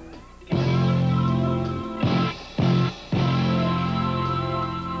this.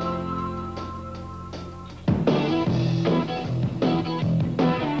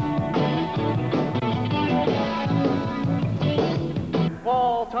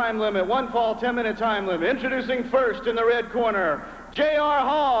 Time limit, 1 fall, 10-minute time limit. Introducing first in the red corner, J.R.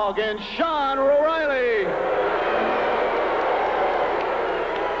 Hogg and Sean O'Reilly.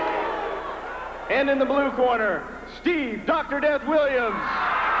 And in the blue corner, Steve Dr. Death Williams.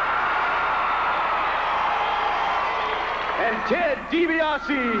 And Ted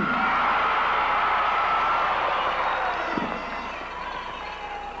DiBiase.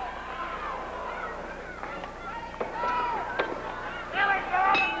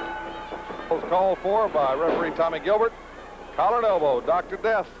 Called for by referee Tommy Gilbert. Collar and elbow, Dr.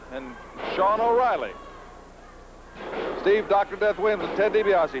 Death and Sean O'Reilly. Steve Dr. Death Williams and Ted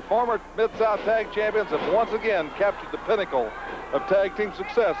DiBiase, former Mid-South Tag Champions, have once again captured the pinnacle of tag team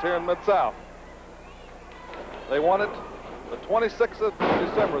success here in Mid-South. They won it the 26th of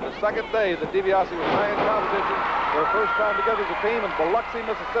December, the second day that DiBiase was high in competition, their first time together as a team in Biloxi,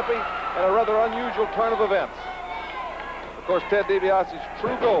 Mississippi, in a rather unusual turn of events. Of course, Ted DiBiase's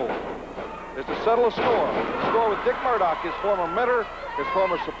true goal is to settle a score with Dick Murdoch, his former mentor, his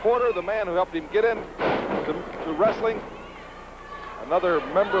former supporter, the man who helped him get into wrestling, another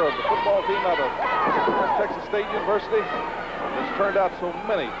member of the football team out of Texas State University, that's turned out so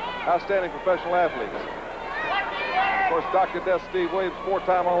many outstanding professional athletes. Of course, Dr. Death Steve Williams,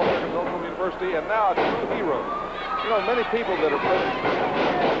 4-time All-American at Oklahoma University, and now a true hero. You know, many people that have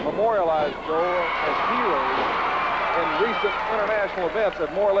been memorialized, Joe, as heroes in recent international events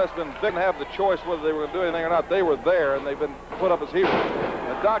have more or less didn't have the choice whether they were going to do anything or not. They were there, and they've been put up as heroes.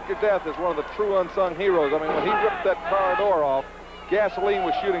 And Dr. Death is one of the true unsung heroes. I mean, when he ripped that car door off, gasoline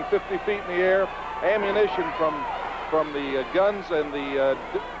was shooting 50 feet in the air, ammunition from the guns and the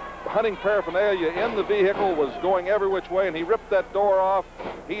hunting paraphernalia in the vehicle was going every which way, and he ripped that door off.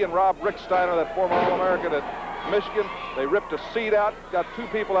 He and Rob Ricksteiner, that former All-American at Michigan, they ripped a seat out, got 2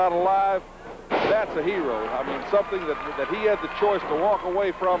 people out alive. That's a hero. I mean, something that he had the choice to walk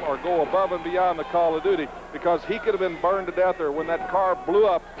away from or go above and beyond the call of duty, because he could have been burned to death, or when that car blew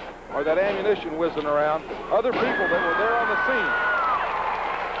up or that ammunition whizzing around, other people that were there on the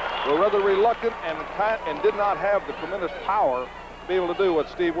scene were rather reluctant and did not have the tremendous power to be able to do what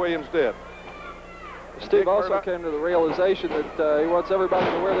Steve Williams did. Steve also came to the realization that he wants everybody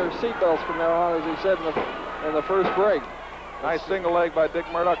to wear their seatbelts from now on, as he said in the first break. Nice single leg by Dick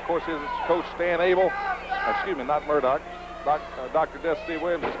Murdoch. Of course, his coach, Stan Abel, excuse me, not Murdoch, Dr. Death Steve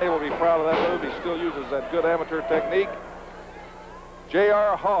Williams is able to be proud of that move. He still uses that good amateur technique.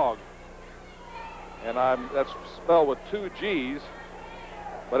 J.R. Hogg, and that's spelled with 2 G's,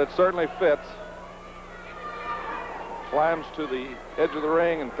 but it certainly fits. Climbs to the edge of the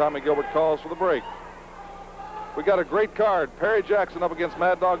ring, and Tommy Gilbert calls for the break. We got a great card. Perry Jackson up against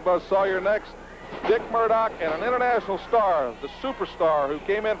Mad Dog Buzz Sawyer next. Dick Murdoch and an international star, the superstar who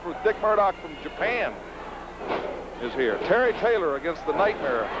came in for Dick Murdoch from Japan. is here. Terry Taylor against the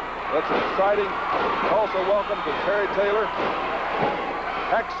Nightmare. That's an exciting. Also welcome to Terry Taylor.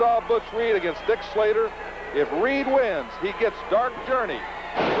 Hacksaw Butch Reed against Dick Slater. If Reed wins, he gets Dark Journey.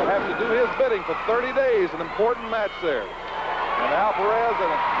 He'll have to do his bidding for 30 days, an important match there. And Al Perez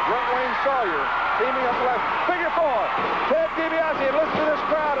and Brent Wayne Sawyer teaming up left. Figure 4. Ted DiBiase, and listen to this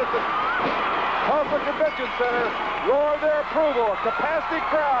crowd at the Tulsa Convention Center. Roar their approval. A capacity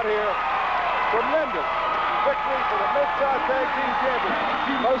crowd here. Tremendous victory for the Mid-South Tag Team Champions.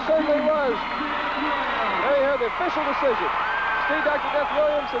 Most certainly was. There you have the official decision. Steve Dr. Death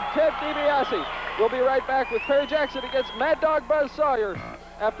Williams and Ted DiBiase. We'll be right back with Perry Jackson against Mad Dog Buzz Sawyer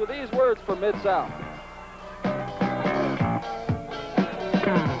after these words from Mid-South.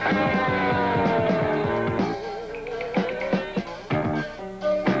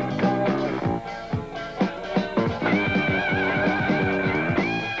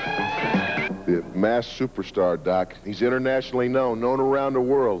 The masked superstar, Doc. He's internationally known around the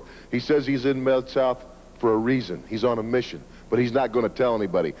world. He says he's in Mid-South for a reason. He's on a mission, but he's not going to tell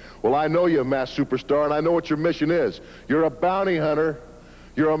anybody. Well, I know you're a masked superstar, and I know what your mission is. You're a bounty hunter.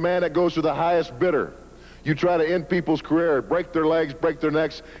 You're a man that goes to the highest bidder. You try to end people's career, break their legs, break their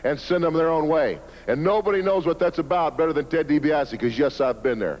necks, and send them their own way. And nobody knows what that's about better than Ted DiBiase, because yes, I've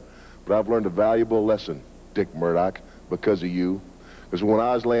been there. But I've learned a valuable lesson, Dick Murdoch, because of you. Because when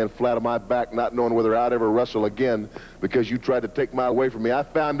I was laying flat on my back, not knowing whether I'd ever wrestle again, because you tried to take my away from me, I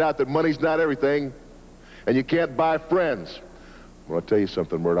found out that money's not everything, and you can't buy friends. Well, I'll tell you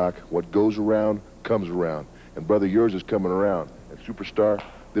something, Murdoch. What goes around comes around. And, brother, yours is coming around. And, superstar,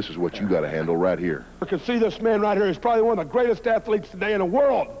 this is what you got to handle right here. You can see this man right here. He's probably one of the greatest athletes today in the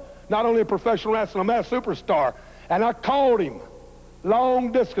world. Not only a professional wrestler, a masked superstar. And I called him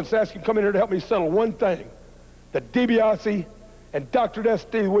long distance, asked him to come in here to help me settle one thing. The DiBiase and Dr. Death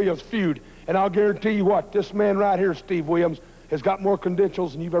Steve Williams feud. And I'll guarantee you what, this man right here, Steve Williams, has got more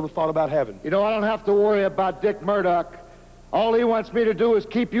credentials than you've ever thought about having. You know, I don't have to worry about Dick Murdoch. All he wants me to do is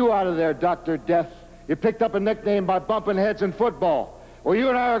keep you out of there, Dr. Death. You picked up a nickname by bumping heads in football. Well, you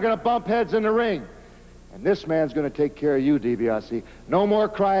and I are going to bump heads in the ring. And this man's going to take care of you, DiBiase. No more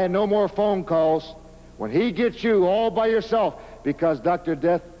crying, no more phone calls. When he gets you all by yourself, because, Dr.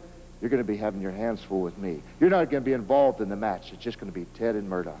 Death, you're going to be having your hands full with me. You're not going to be involved in the match. It's just going to be Ted and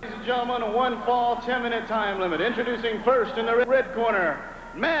Murdoch. Ladies and gentlemen, a one-fall, 10-minute time limit. Introducing first in the red corner,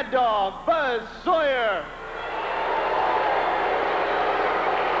 Mad Dog Buzz Sawyer.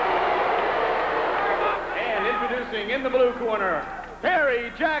 And introducing in the blue corner,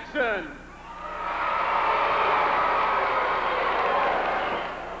 Perry Jackson.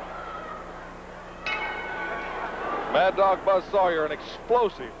 Mad Dog Buzz Sawyer, an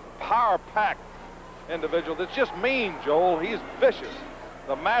explosive, power-packed individual that's just mean, Joel. He's vicious.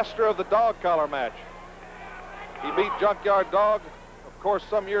 The master of the dog collar match. He beat Junkyard Dog, of course,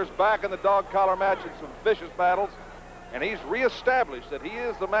 some years back in the dog collar match in some vicious battles, and he's reestablished that he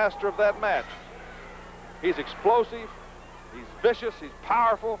is the master of that match. He's explosive, he's vicious, he's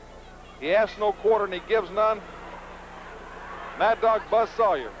powerful, he asks no quarter and he gives none. Mad Dog Buzz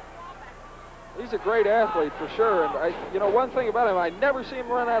Sawyer. He's a great athlete for sure, and you know, one thing about him, I never see him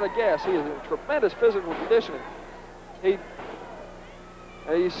run out of gas. He is in tremendous physical conditioning. He's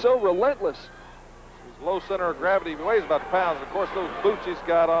so relentless. He's low center of gravity. He weighs about pounds. Of course, those boots he's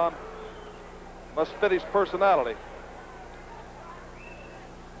got on must fit his personality.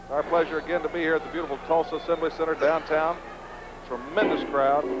 It's our pleasure again to be here at the beautiful Tulsa Assembly Center downtown. Tremendous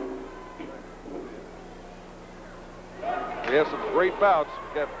crowd. We have some great bouts.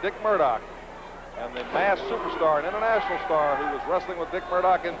 We've got Dick Murdoch and the masked superstar, an international star who was wrestling with Dick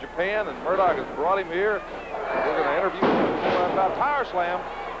Murdoch in Japan, and Murdoch has brought him here. We're going to interview him about Power Slam.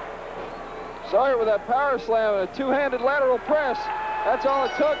 Sawyer with that power slam and a two-handed lateral press. That's all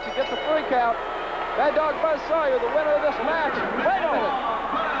it took to get the freak out. Mad Dog Buzz Sawyer, the winner of this match. Wait a minute.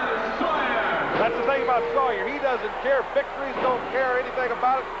 That's the thing about Sawyer. He doesn't care. Victories don't care anything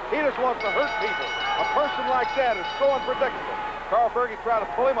about it. He just wants to hurt people. A person like that is so unpredictable. Carl Fergie tried to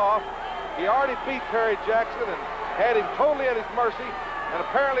pull him off. He already beat Perry Jackson and had him totally at his mercy, and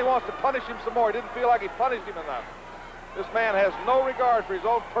apparently wants to punish him some more. He didn't feel like he punished him enough. This man has no regard for his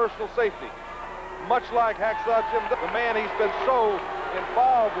own personal safety. Much like Hacksaw Jim, the man he's been so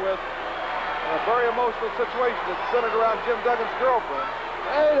involved with in a very emotional situation that's centered around Jim Duggan's girlfriend.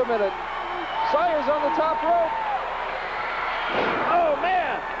 Wait a minute. Sawyer's on the top rope. Oh,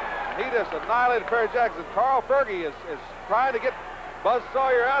 man. He just annihilated Perry Jackson. Carl Fergie is trying to get Buzz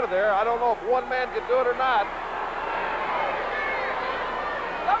Sawyer out of there. I don't know if one man can do it or not.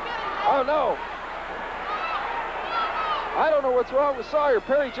 Oh, no. I don't know what's wrong with Sawyer.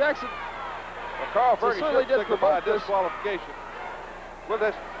 Perry Jackson Well, Carl Ferguson certainly did took by provoke this. disqualification. We'll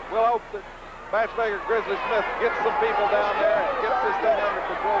hope that matchmaker Grizzly Smith gets some people down there and gets this thing under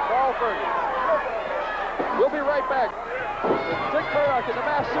control. Carl Ferguson. We'll be right back with Dick Murdoch and the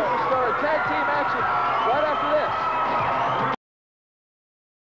Masked Superstar tag team action right after this.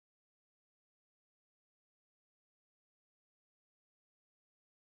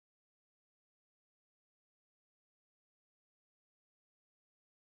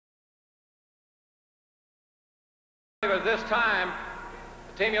 At this time,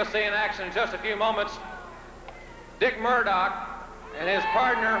 the team you'll see in action in just a few moments, Dick Murdoch and his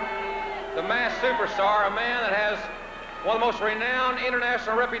partner, the Masked Superstar, a man that has one of the most renowned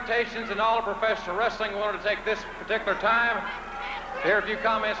international reputations in all of professional wrestling. We wanted to take this particular time to hear a few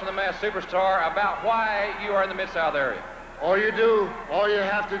comments from the Masked Superstar about why you are in the Mid-South area. All you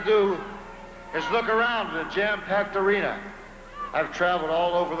have to do is look around the jam-packed arena. I've traveled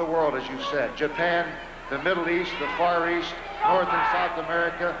all over the world, as you said, Japan, the Middle East, the Far East, North and South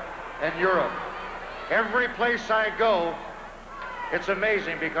America, and Europe. Every place I go, it's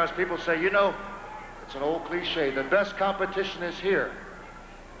amazing because people say, you know, it's an old cliche, the best competition is here.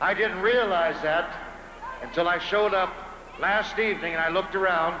 I didn't realize that until I showed up last evening and I looked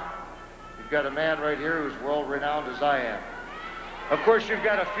around. You've got a man right here who's world-renowned as I am. Of course, you've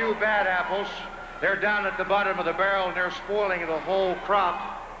got a few bad apples. They're down at the bottom of the barrel and they're spoiling the whole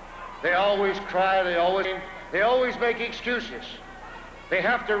crop. They always cry, they always make excuses. They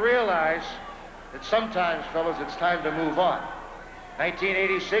have to realize that sometimes, fellas, it's time to move on.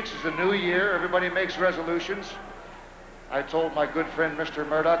 1986 is a new year. Everybody makes resolutions. I told my good friend, Mr.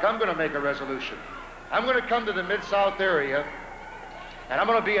 Murdoch, I'm going to make a resolution. I'm going to come to the Mid-South area, and I'm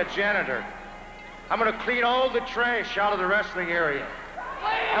going to be a janitor. I'm going to clean all the trash out of the wrestling area.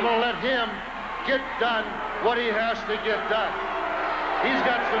 I'm going to let him get done what he has to get done. He's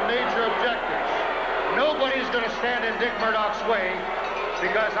got some major objectives. Nobody's going to stand in Dick Murdoch's way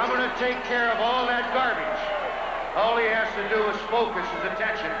because I'm going to take care of all that garbage. All he has to do is focus his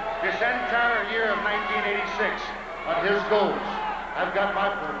attention this entire year of 1986 on his goals. I've got my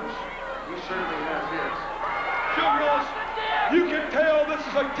purpose. He certainly has his. Juniors, you can tell this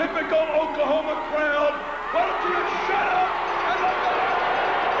is a typical Oklahoma crowd. Why don't you just shut up and let them...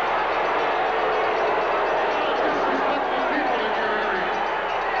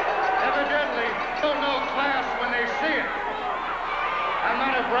 Don't know class when they see it. I'm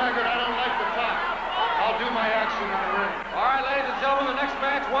not a braggart. I don't like to talk. I'll do my action in the ring. All right, ladies and gentlemen, the next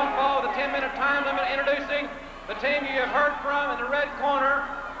match, one fall with a 10-minute time limit, introducing the team you have heard from in the red corner,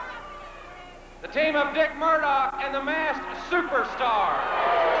 the team of Dick Murdoch and the Masked Superstar.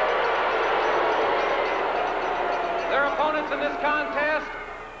 Their opponents in this contest,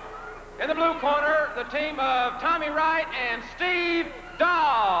 in the blue corner, the team of Tommy Wright and Steve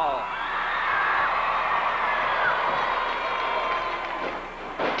Dahl.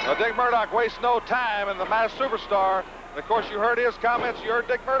 Now, Dick Murdoch wastes no time in the Masked Superstar. And of course, you heard his comments, you heard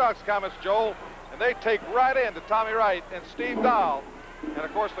Dick Murdoch's comments, Joel, and they take right into Tommy Wright and Steve Dahl. And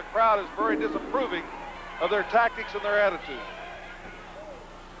of course, the crowd is very disapproving of their tactics and their attitude.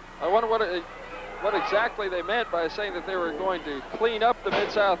 I wonder what exactly they meant by saying that they were going to clean up the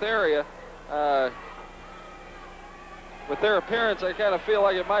Mid-South area. With their appearance, I kind of feel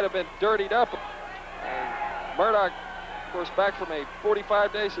like it might have been dirtied up. Murdoch, of course, back from a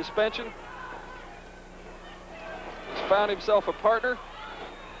 45-day suspension. He's found himself a partner.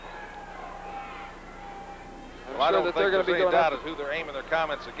 Well, I don't think there's any doubt as who they're aiming their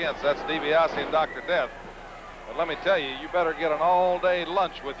comments against. That's DiBiase and Dr. Death. But let me tell you, you better get an all-day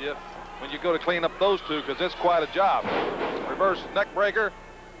lunch with you when you go to clean up those two, because it's quite a job. Reverse neck breaker,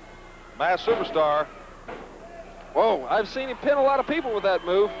 Masked Superstar. Whoa, I've seen him pin a lot of people with that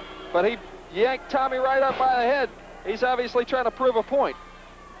move, but he yanked Tommy right up by the head. He's obviously trying to prove a point.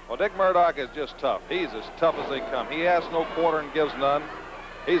 Well, Dick Murdoch is just tough. He's as tough as they come. He asks no quarter and gives none.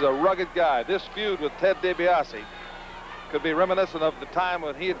 He's a rugged guy. This feud with Ted DiBiase could be reminiscent of the time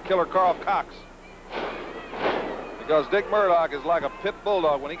when he had Killer Carl Cox. Because Dick Murdoch is like a pit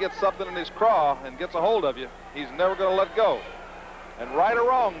bulldog. When he gets something in his craw and gets a hold of you, he's never going to let go. And right or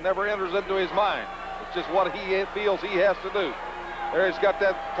wrong never enters into his mind. It's just what he feels he has to do. There he's got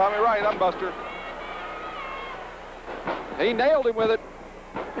that Tommy Wright unbuster. He nailed him with it.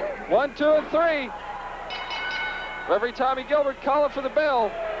 1, 2, and 3. Referee Tommy Gilbert calling for the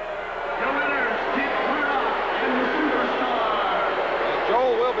bell. And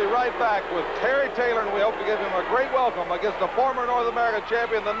Joel will be right back with Terry Taylor, and we hope to give him a great welcome against the former North American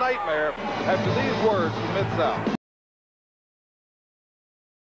champion, the Nightmare, after these words from Mid-South.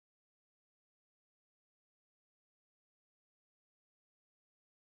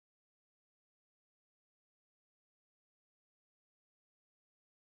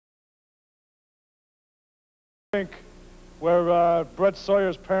 think where Brett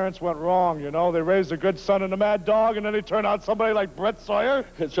Sawyer's parents went wrong, you know. They raised a good son and a mad dog, and then he turned out somebody like Brett Sawyer.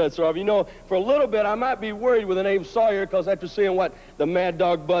 That's right, sir. You know, for a little bit, I might be worried with the name Sawyer, because after seeing what the mad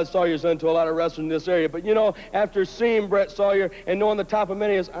dog Bud Sawyer's done to a lot of wrestlers in this area. But, you know, after seeing Brett Sawyer and knowing the top of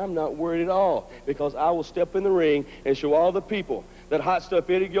many is, I'm not worried at all, because I will step in the ring and show all the people that Hot Stuff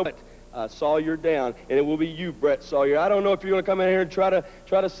Eddie Gilbert Sawyer down, and it will be you, Brett Sawyer. I don't know if you're going to come in here and try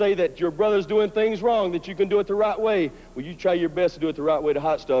to say that your brother's doing things wrong, that you can do it the right way. Well, you try your best to do it the right way to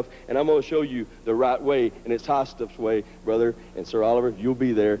Hot Stuff, and I'm going to show you the right way, and it's Hot Stuff's way, brother. And Sir Oliver, you'll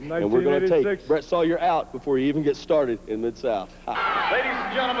be there, and we're going to take Brett Sawyer out before he even gets started in Mid-South. Ladies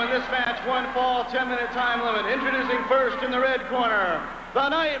and gentlemen, this match, one fall, 10-minute time limit. Introducing first in the red corner, the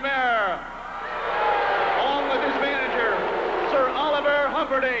Nightmare, along with his manager, Sir Oliver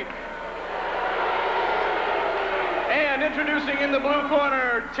Humperdinck. And introducing in the blue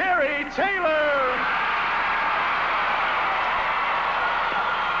corner, Terry Taylor.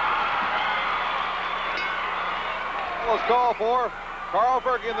 Was called for. Carl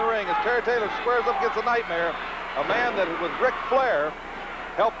Fergie in the ring as Terry Taylor squares up against the Nightmare, a man that with Ric Flair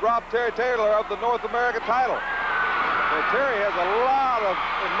helped rob Terry Taylor of the North American title. So Terry has a lot of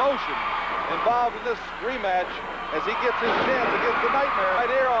emotion involved in this rematch as he gets his chance against the Nightmare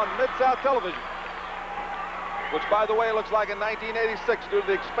right here on Mid-South Television, which, by the way, looks like in 1986, due to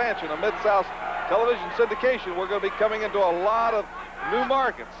the expansion of Mid-South television syndication, we're going to be coming into a lot of new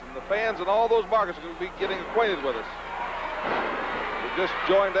markets, and the fans in all those markets are going to be getting acquainted with us. We just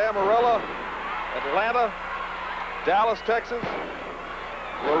joined Amarillo, Atlanta, Dallas, Texas,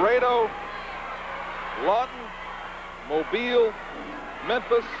 Laredo, Lawton, Mobile,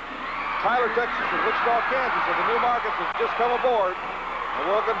 Memphis, Tyler, Texas, and Wichita, Kansas, and the new markets have just come aboard. And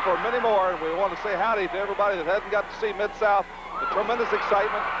we're looking for many more, and we want to say howdy to everybody that hasn't got to see Mid-South, the tremendous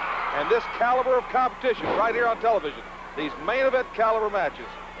excitement, and this caliber of competition right here on television, these main event caliber matches.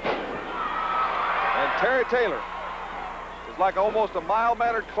 And Terry Taylor is like almost a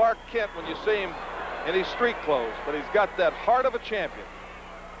mild-mannered Clark Kent when you see him in his street clothes, but he's got that heart of a champion.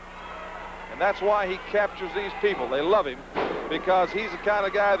 And that's why he captures these people. They love him because he's the kind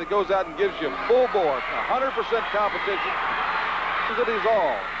of guy that goes out and gives you full bore, 100% competition. That he's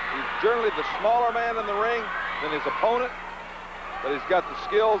all. He's generally the smaller man in the ring than his opponent, but he's got the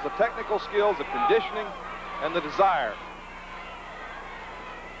skills, the technical skills, the conditioning, and the desire.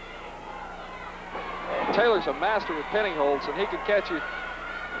 Taylor's a master with pinning holds, and he can catch you in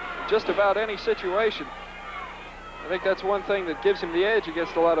just about any situation. I think that's one thing that gives him the edge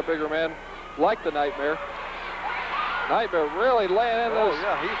against a lot of bigger men, like the Nightmare. Nightmare really laying in those. Oh,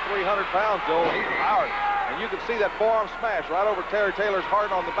 yeah, he's 300 pounds, Joel. He's powered. And you can see that forearm smash right over Terry Taylor's heart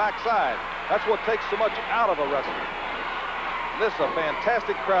on the backside. That's what takes so much out of a wrestler. And this is a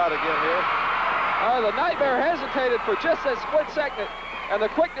fantastic crowd again here. The Nightmare hesitated for just a split second, and the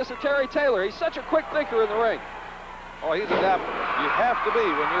quickness of Terry Taylor. He's such a quick thinker in the ring. Oh, he's adaptable. You have to be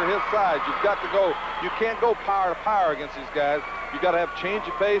when you're his size. You've got to go. You can't go power to power against these guys. You've got to have change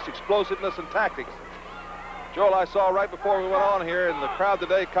of pace, explosiveness, and tactics. Joel, I saw right before we went on here in the crowd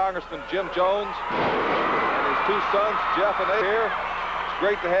today, Congressman Jim Jones and his two sons, Jeff and Abe, here. It's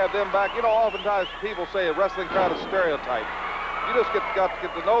great to have them back. You know, oftentimes people say a wrestling crowd is stereotyped. You just got to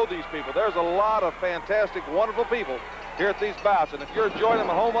get to know these people. There's a lot of fantastic, wonderful people here at these bouts. And if you're enjoying them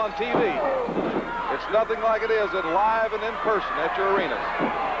at home on TV, it's nothing like it is in live and in person at your arenas.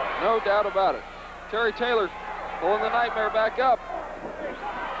 No doubt about it. Terry Taylor pulling the Nightmare back up.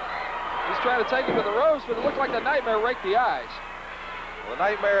 He's trying to take him to the ropes, but it looked like the Nightmare raked the eyes. Well, the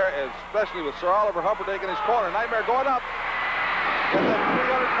Nightmare, especially with Sir Oliver Humperdinck in his corner, Nightmare going up. Get that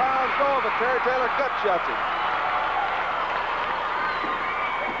 300 pounds going, but Terry Taylor gut shots him.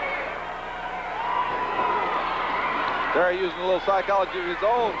 Terry using a little psychology of his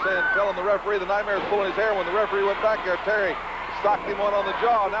own, telling the referee the Nightmare was pulling his hair. When the referee went back there, Terry socked him one on the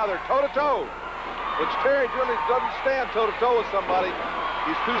jaw. Now they're toe-to-toe, which Terry really doesn't stand toe-to-toe with somebody.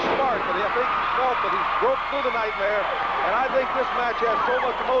 He's too smart, but I think he's smart, but he's broke through the Nightmare. And I think this match has so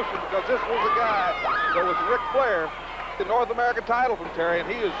much emotion because this was a guy that was Ric Flair, the North American title from Terry, and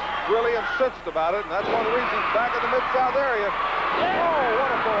he is really incensed about it, and that's one of the reasons he's back in the Mid-South area. Oh,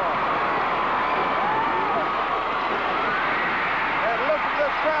 what a forearm. And look at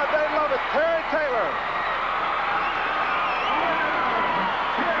this crowd, they love it. Terry Taylor.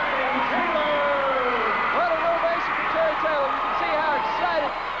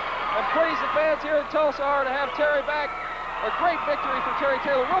 Pleased the fans here in Tulsa are to have Terry back. A great victory for Terry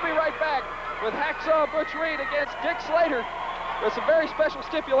Taylor. We'll be right back with Hacksaw Butch Reed against Dick Slater. There's some very special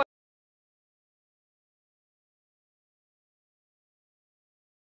stipulations.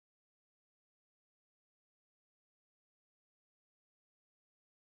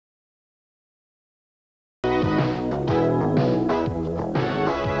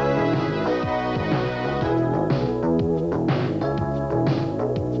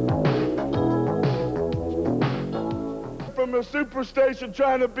 to Superstation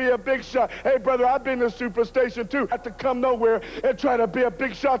trying to be a big shot. Hey, brother, I've been to Superstation, too. I have to come nowhere and try to be a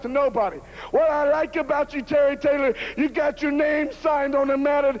big shot to nobody. What I like about you, Terry Taylor, you got your name signed on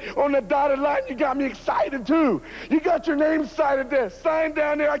the dotted line. You got me excited, too. You got your name signed there. Signed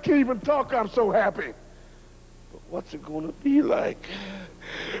down there. I can't even talk. I'm so happy. But what's it going to be like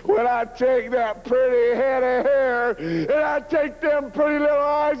when I take that pretty head of hair and I take them pretty little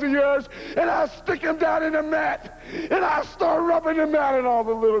eyes of yours and I stick them down in the mat and I start rubbing them out in all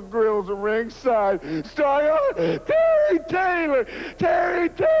the little grills of ringside. Starting Terry Taylor,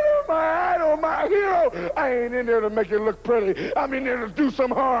 my idol, my hero. I ain't in there to make it look pretty. I'm in there to do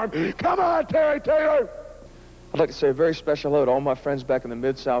some harm. Come on, Terry Taylor. I'd like to say a very special hello to all my friends back in the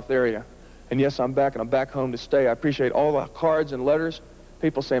Mid-South area. And yes, I'm back, and I'm back home to stay. I appreciate all the cards and letters.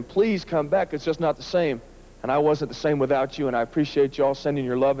 People saying, please come back. It's just not the same. And I wasn't the same without you, and I appreciate you all sending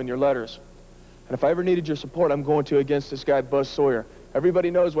your love and your letters. And if I ever needed your support, I'm going to against this guy, Buzz Sawyer. Everybody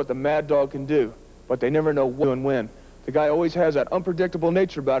knows what the Mad Dog can do, but they never know when. The guy always has that unpredictable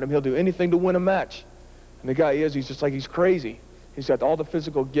nature about him. He'll do anything to win a match. And the guy he's just like, he's crazy. He's got all the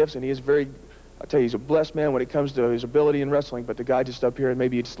physical gifts, and he is very, I'll tell you, he's a blessed man when it comes to his ability in wrestling, but the guy just up here and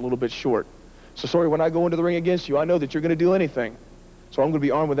maybe just a little bit short. So, Sawyer, when I go into the ring against you, I know that you're going to do anything. So I'm going to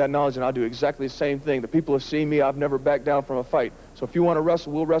be armed with that knowledge, and I'll do exactly the same thing. The people have seen me. I've never backed down from a fight. So if you want to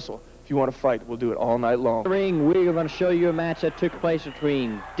wrestle, we'll wrestle. If you want to fight, we'll do it all night long. In the ring, we're going to show you a match that took place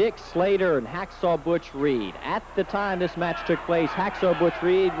between Dick Slater and Hacksaw Butch Reed. At the time this match took place, Hacksaw Butch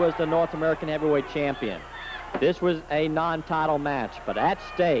Reed was the North American Heavyweight Champion. This was a non-title match, but at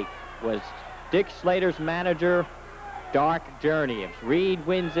stake was Dick Slater's manager, Dark Journey. If Reed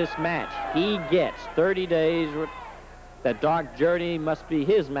wins this match, he gets 30 days that Dark Journey must be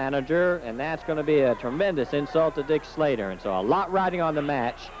his manager, and that's going to be a tremendous insult to Dick Slater. And so a lot riding on the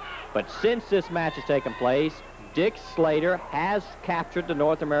match. But since this match has taken place, Dick Slater has captured the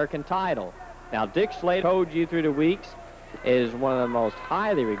North American title. Now, Dick Slater, told you through the weeks, is one of the most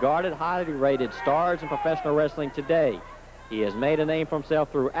highly regarded, highly rated stars in professional wrestling today. He has made a name for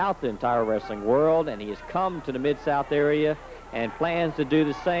himself throughout the entire wrestling world, and he has come to the Mid-South area and plans to do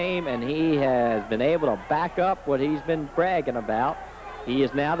the same, and he has been able to back up what he's been bragging about. He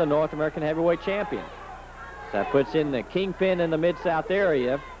is now the North American Heavyweight Champion. That puts in the kingpin in the Mid-South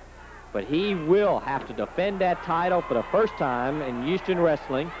area, but he will have to defend that title for the first time in Houston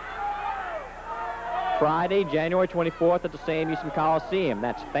Wrestling Friday, January 24th at the Sam Houston Coliseum.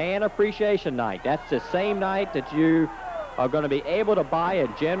 That's Fan Appreciation Night. That's the same night that you are going to be able to buy a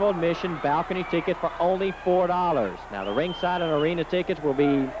general admission balcony ticket for only $4. Now, the ringside and arena tickets will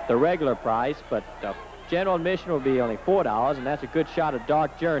be the regular price, but the general admission will be only $4, and that's a good shot at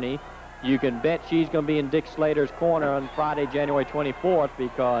Dark Journey. You can bet she's going to be in Dick Slater's corner on Friday, January 24th,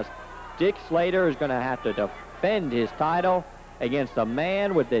 because Dick Slater is going to have to defend his title against the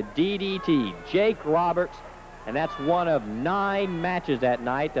man with the DDT, Jake Roberts, and that's one of 9 matches that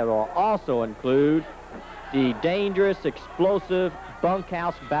night that will also include the dangerous, explosive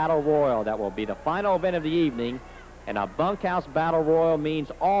Bunkhouse Battle Royal. That will be the final event of the evening. And a Bunkhouse Battle Royal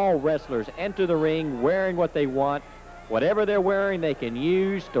means all wrestlers enter the ring wearing what they want. Whatever they're wearing, they can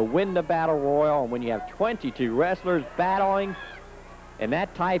use to win the Battle Royal. And when you have 22 wrestlers battling in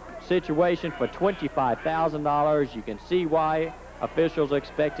that type situation for $25,000, you can see why officials are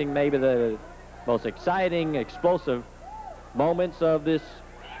expecting maybe the most exciting, explosive moments of this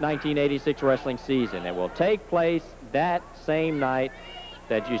 1986 wrestling season. It will take place that same night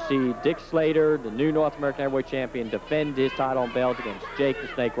that you see Dick Slater, the new North American Heavyweight Champion, defend his title and belt against Jake the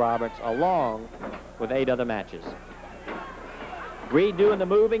Snake Roberts, along with 8 other matches. Reed doing the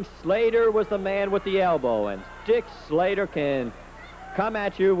moving. Slater was the man with the elbow, and Dick Slater can come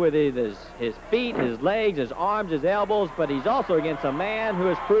at you with his feet, his legs, his arms, his elbows, but he's also against a man who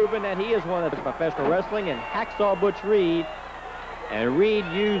has proven that he is one of the professional wrestling, and Hacksaw Butch Reed. And Reed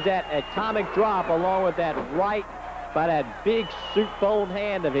used that atomic drop along with that right by that big suit fold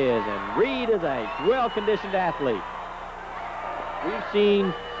hand of his. And Reed is a well-conditioned athlete. We've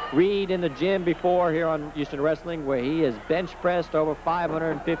seen Reed in the gym before here on Houston Wrestling, where he has bench pressed over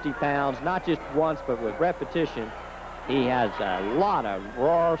 550 pounds, not just once, but with repetition. He has a lot of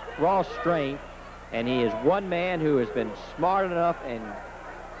raw strength, and he is one man who has been smart enough and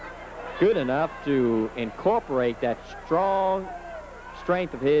good enough to incorporate that strong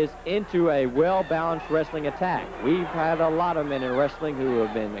strength of his into a well-balanced wrestling attack. We've had a lot of men in wrestling who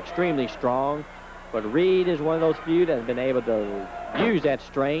have been extremely strong, but Reed is one of those few that have been able to use that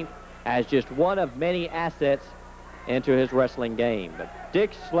strength as just one of many assets into his wrestling game. But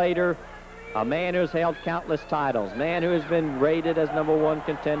Dick Slater, a man who has held countless titles, man who has been rated as #1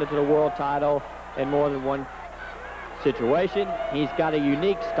 contender to the world title in more than one situation. He's got a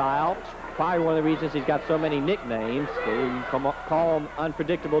unique style. It's probably one of the reasons he's got so many nicknames. They call him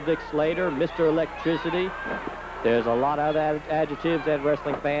Unpredictable Dick Slater, Mr. Electricity. There's a lot of other adjectives that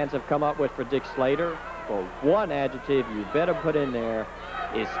wrestling fans have come up with for Dick Slater. But one adjective you better put in there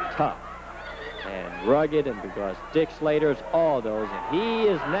is tough and rugged, and because Dick Slater's all those, and he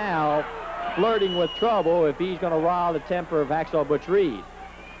is now flirting with trouble if he's going to rile the temper of Hacksaw Butch Reed.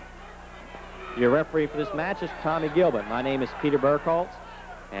 Your referee for this match is Tommy Gilbert. My name is Peter Burkholz,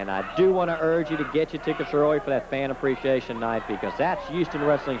 and I do want to urge you to get your tickets early for that fan appreciation night, because that's Houston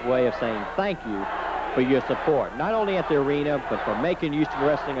Wrestling's way of saying thank you for your support, not only at the arena, but for making Houston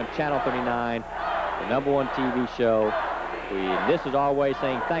Wrestling on Channel 39 the #1 TV show. This is our way of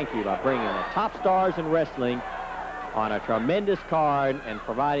saying thank you by bringing the top stars in wrestling on a tremendous card and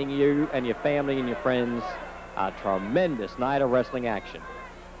providing you and your family and your friends a tremendous night of wrestling action.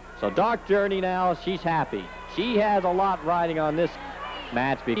 So Dark Journey now, she's happy. She has a lot riding on this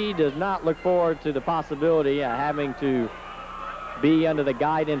match, because she does not look forward to the possibility of having to be under the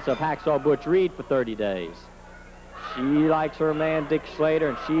guidance of Hacksaw Butch Reed for 30 days. She likes her man Dick Slater,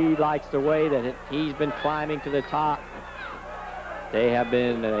 and she likes the way that he's been climbing to the top. They have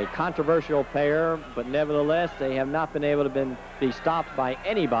been a controversial pair, but nevertheless, they have not been able to be stopped by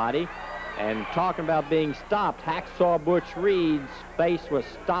anybody. And talking about being stopped, Hacksaw Butch Reed's face was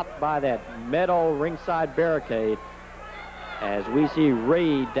stopped by that metal ringside barricade, as we see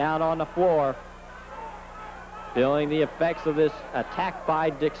Reed down on the floor feeling the effects of this attack by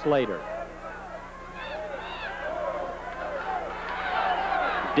Dick Slater.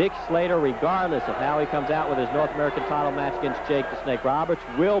 Dick Slater, regardless of how he comes out with his North American title match against Jake the Snake Roberts,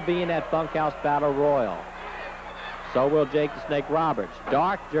 will be in that Bunkhouse Battle Royal. So will Jake the Snake Roberts.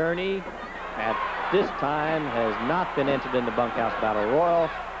 Dark Journey, at this time, has not been entered in the Bunkhouse Battle Royal,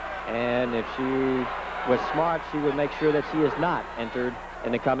 and if she was smart, she would make sure that she is not entered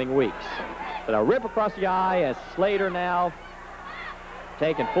in the coming weeks. But a rip across the eye as Slater now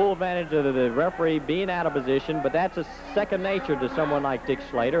taking full advantage of the referee being out of position, but that's a second nature to someone like Dick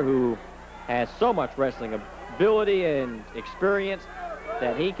Slater, who has so much wrestling ability and experience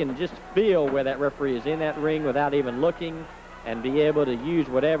that he can just feel where that referee is in that ring without even looking, and be able to use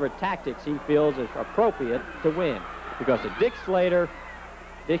whatever tactics he feels is appropriate to win. Because of Dick Slater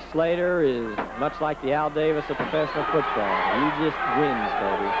is much like the Al Davis of professional football. He just wins,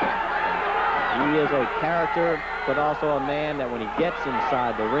 baby. He is a character, but also a man that when he gets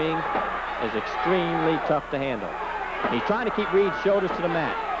inside the ring is extremely tough to handle. He's trying to keep Reed's shoulders to the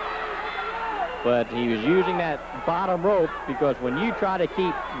mat, but he was using that bottom rope, because when you try to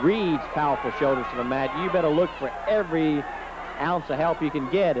keep Reed's powerful shoulders to the mat, you better look for every ounce of help you can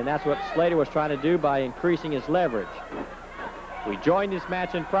get, and that's what Slater was trying to do by increasing his leverage. We joined this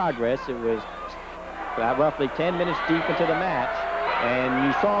match in progress. It was about roughly 10 minutes deep into the match, and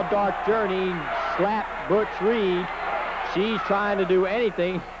you saw Dark Journey slap Butch Reed. She's trying to do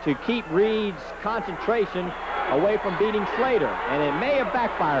anything to keep Reed's concentration away from beating Slater, and it may have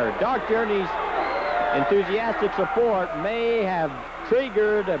backfired. Dark Journey's enthusiastic support may have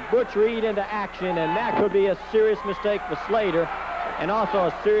triggered Butch Reed into action, and that could be a serious mistake for Slater, and also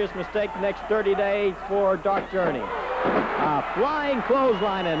a serious mistake the next 30 days for Dark Journey. A flying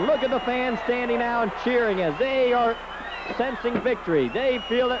clothesline, and look at the fans standing now and cheering as they are sensing victory. They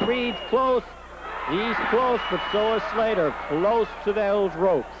feel that Reed's close. He's close, but so is Slater, close to those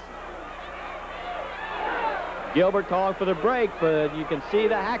ropes. Gilbert calling for the break, but you can see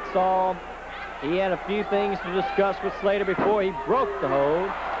the Hacksaw. He had a few things to discuss with Slater before he broke the hold.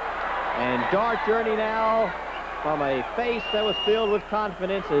 And Dark Journey now, from a face that was filled with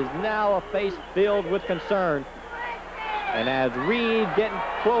confidence, is now a face filled with concern. And as Reed getting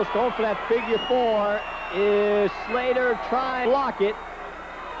close, going for that figure four, is Slater trying to block it.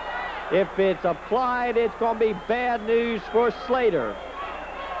 If it's applied, it's going to be bad news for Slater.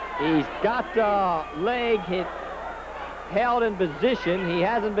 He's got the leg held in position. He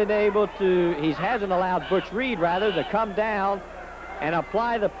hasn't been able to, he hasn't allowed Butch Reed, rather, to come down and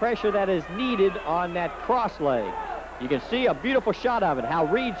apply the pressure that is needed on that cross leg. You can see a beautiful shot of it, how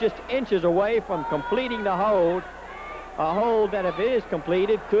Reed just inches away from completing the hold, a hold that, if it is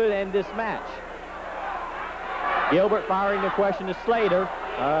completed, could end this match. Gilbert firing the question to Slater.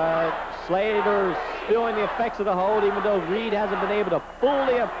 Slater's feeling the effects of the hold, even though Reed hasn't been able to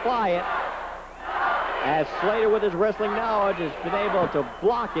fully apply it, as Slater, with his wrestling knowledge, has been able to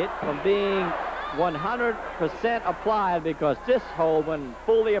block it from being 100% applied, because this hold, when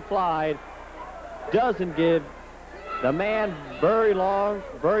fully applied, doesn't give the man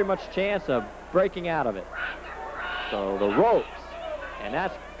very much chance of breaking out of it. So the ropes, and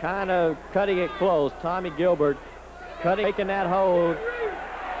that's kind of cutting it close. Tommy Gilbert breaking that hold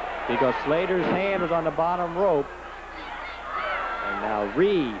because Slater's hand was on the bottom rope. And now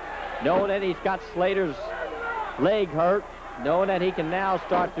Reed, knowing that he's got Slater's leg hurt, knowing that he can now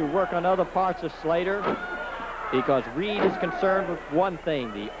start to work on other parts of Slater, because Reed is concerned with one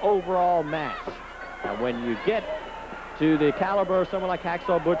thing, the overall match. And when you get to the caliber of someone like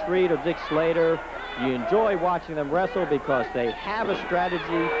Hacksaw Butch Reed or Dick Slater, you enjoy watching them wrestle because they have a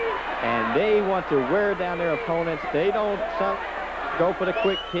strategy and they want to wear down their opponents. They don't go for the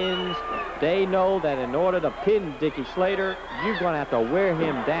quick pins. They know that in order to pin Dickie Slater, you're going to have to wear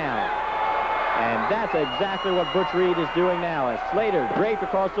him down. And that's exactly what Butch Reed is doing now as Slater draped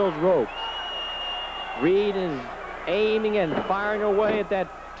across those ropes. Reed is aiming and firing away at that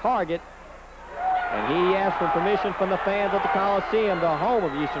target. And he asked for permission from the fans at the Coliseum, the home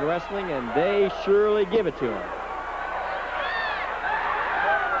of Houston Wrestling, and they surely give it to him.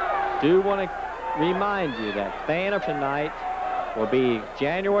 Do want to remind you that Fan of Tonight will be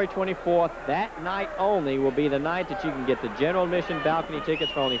January 24th. That night only will be the night that you can get the general admission balcony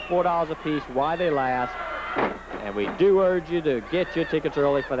tickets for only $4 a piece while they last. And we do urge you to get your tickets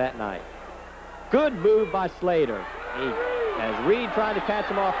early for that night. Good move by Slater. As Reed tried to catch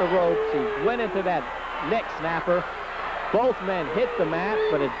him off the ropes, he went into that neck snapper. Both men hit the mat,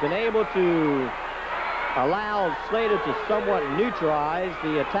 but has been able to allow Slater to somewhat neutralize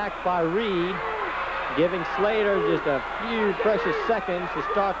the attack by Reed, giving Slater just a few precious seconds to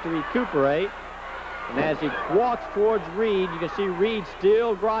start to recuperate. And as he walks towards Reed, you can see Reed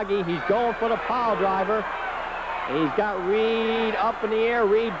still groggy. He's going for the pile driver. He's got Reed up in the air.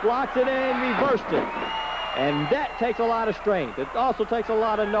 Reed blocks it and reversed it. And that takes a lot of strength. It also takes a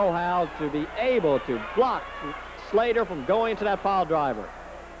lot of know-how to be able to block Slater from going to that pile driver.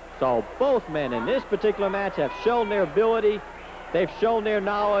 So both men in this particular match have shown their ability, they've shown their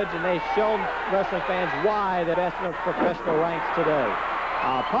knowledge, and they've shown wrestling fans why they're best in the professional ranks today.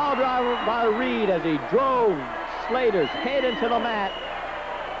 A pile driver by Reed as he drove Slater's head into the mat.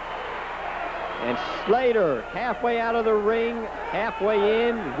 And Slater halfway out of the ring, halfway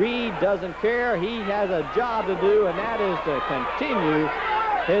in. Reed doesn't care. He has a job to do, and that is to continue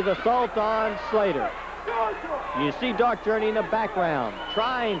his assault on Slater. You see Dark Journey in the background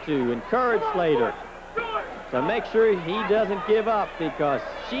trying to encourage Slater to make sure he doesn't give up, because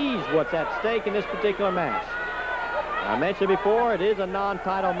she's what's at stake in this particular match. I mentioned before, it is a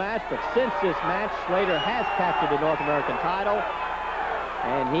non-title match, but since this match, Slater has captured the North American title.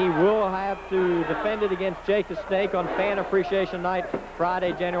 And he will have to defend it against Jake the Snake on Fan Appreciation Night,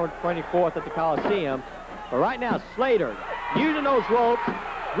 Friday, January 24th at the Coliseum. But right now, Slater using those ropes.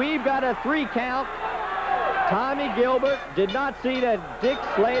 We've got a 3 count. Tommy Gilbert did not see that Dick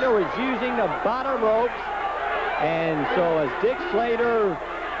Slater was using the bottom ropes. And so as Dick Slater,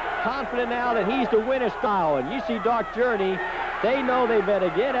 confident now that he's the winner style, and you see Dark Journey, they know they better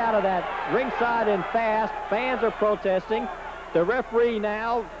get out of that ringside and fast. Fans are protesting. The referee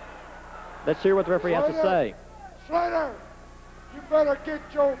now, let's hear what the referee has to say. Slater, you better get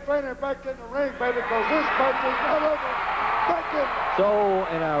Joe Fanning back in the ring, baby, because this match is not over. So,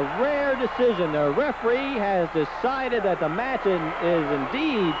 in a rare decision, the referee has decided that the match is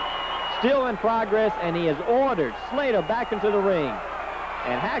indeed still in progress, and he has ordered Slater back into the ring.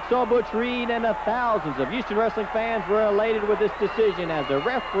 And Hacksaw Butch Reed and the thousands of Houston wrestling fans were elated with this decision, as the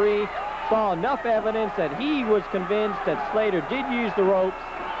referee saw enough evidence that he was convinced that Slater did use the ropes,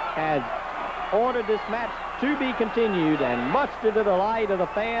 has ordered this match to be continued, and much to the delight of the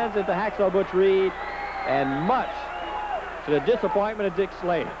fans at the Hacksaw Butch Reed, and much to the disappointment of Dick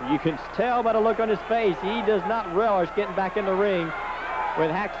Slater. You can tell by the look on his face, he does not relish getting back in the ring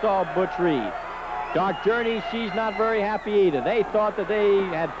with Hacksaw Butch Reed. Dark Journey, she's not very happy either. They thought that they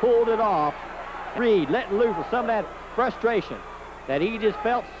had pulled it off. Reed letting loose with some of that frustration that he just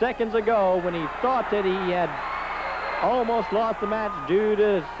felt seconds ago when he thought that he had almost lost the match due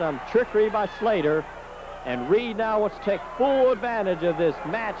to some trickery by Slater. And Reed now wants to take full advantage of this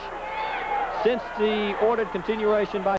match since the ordered continuation by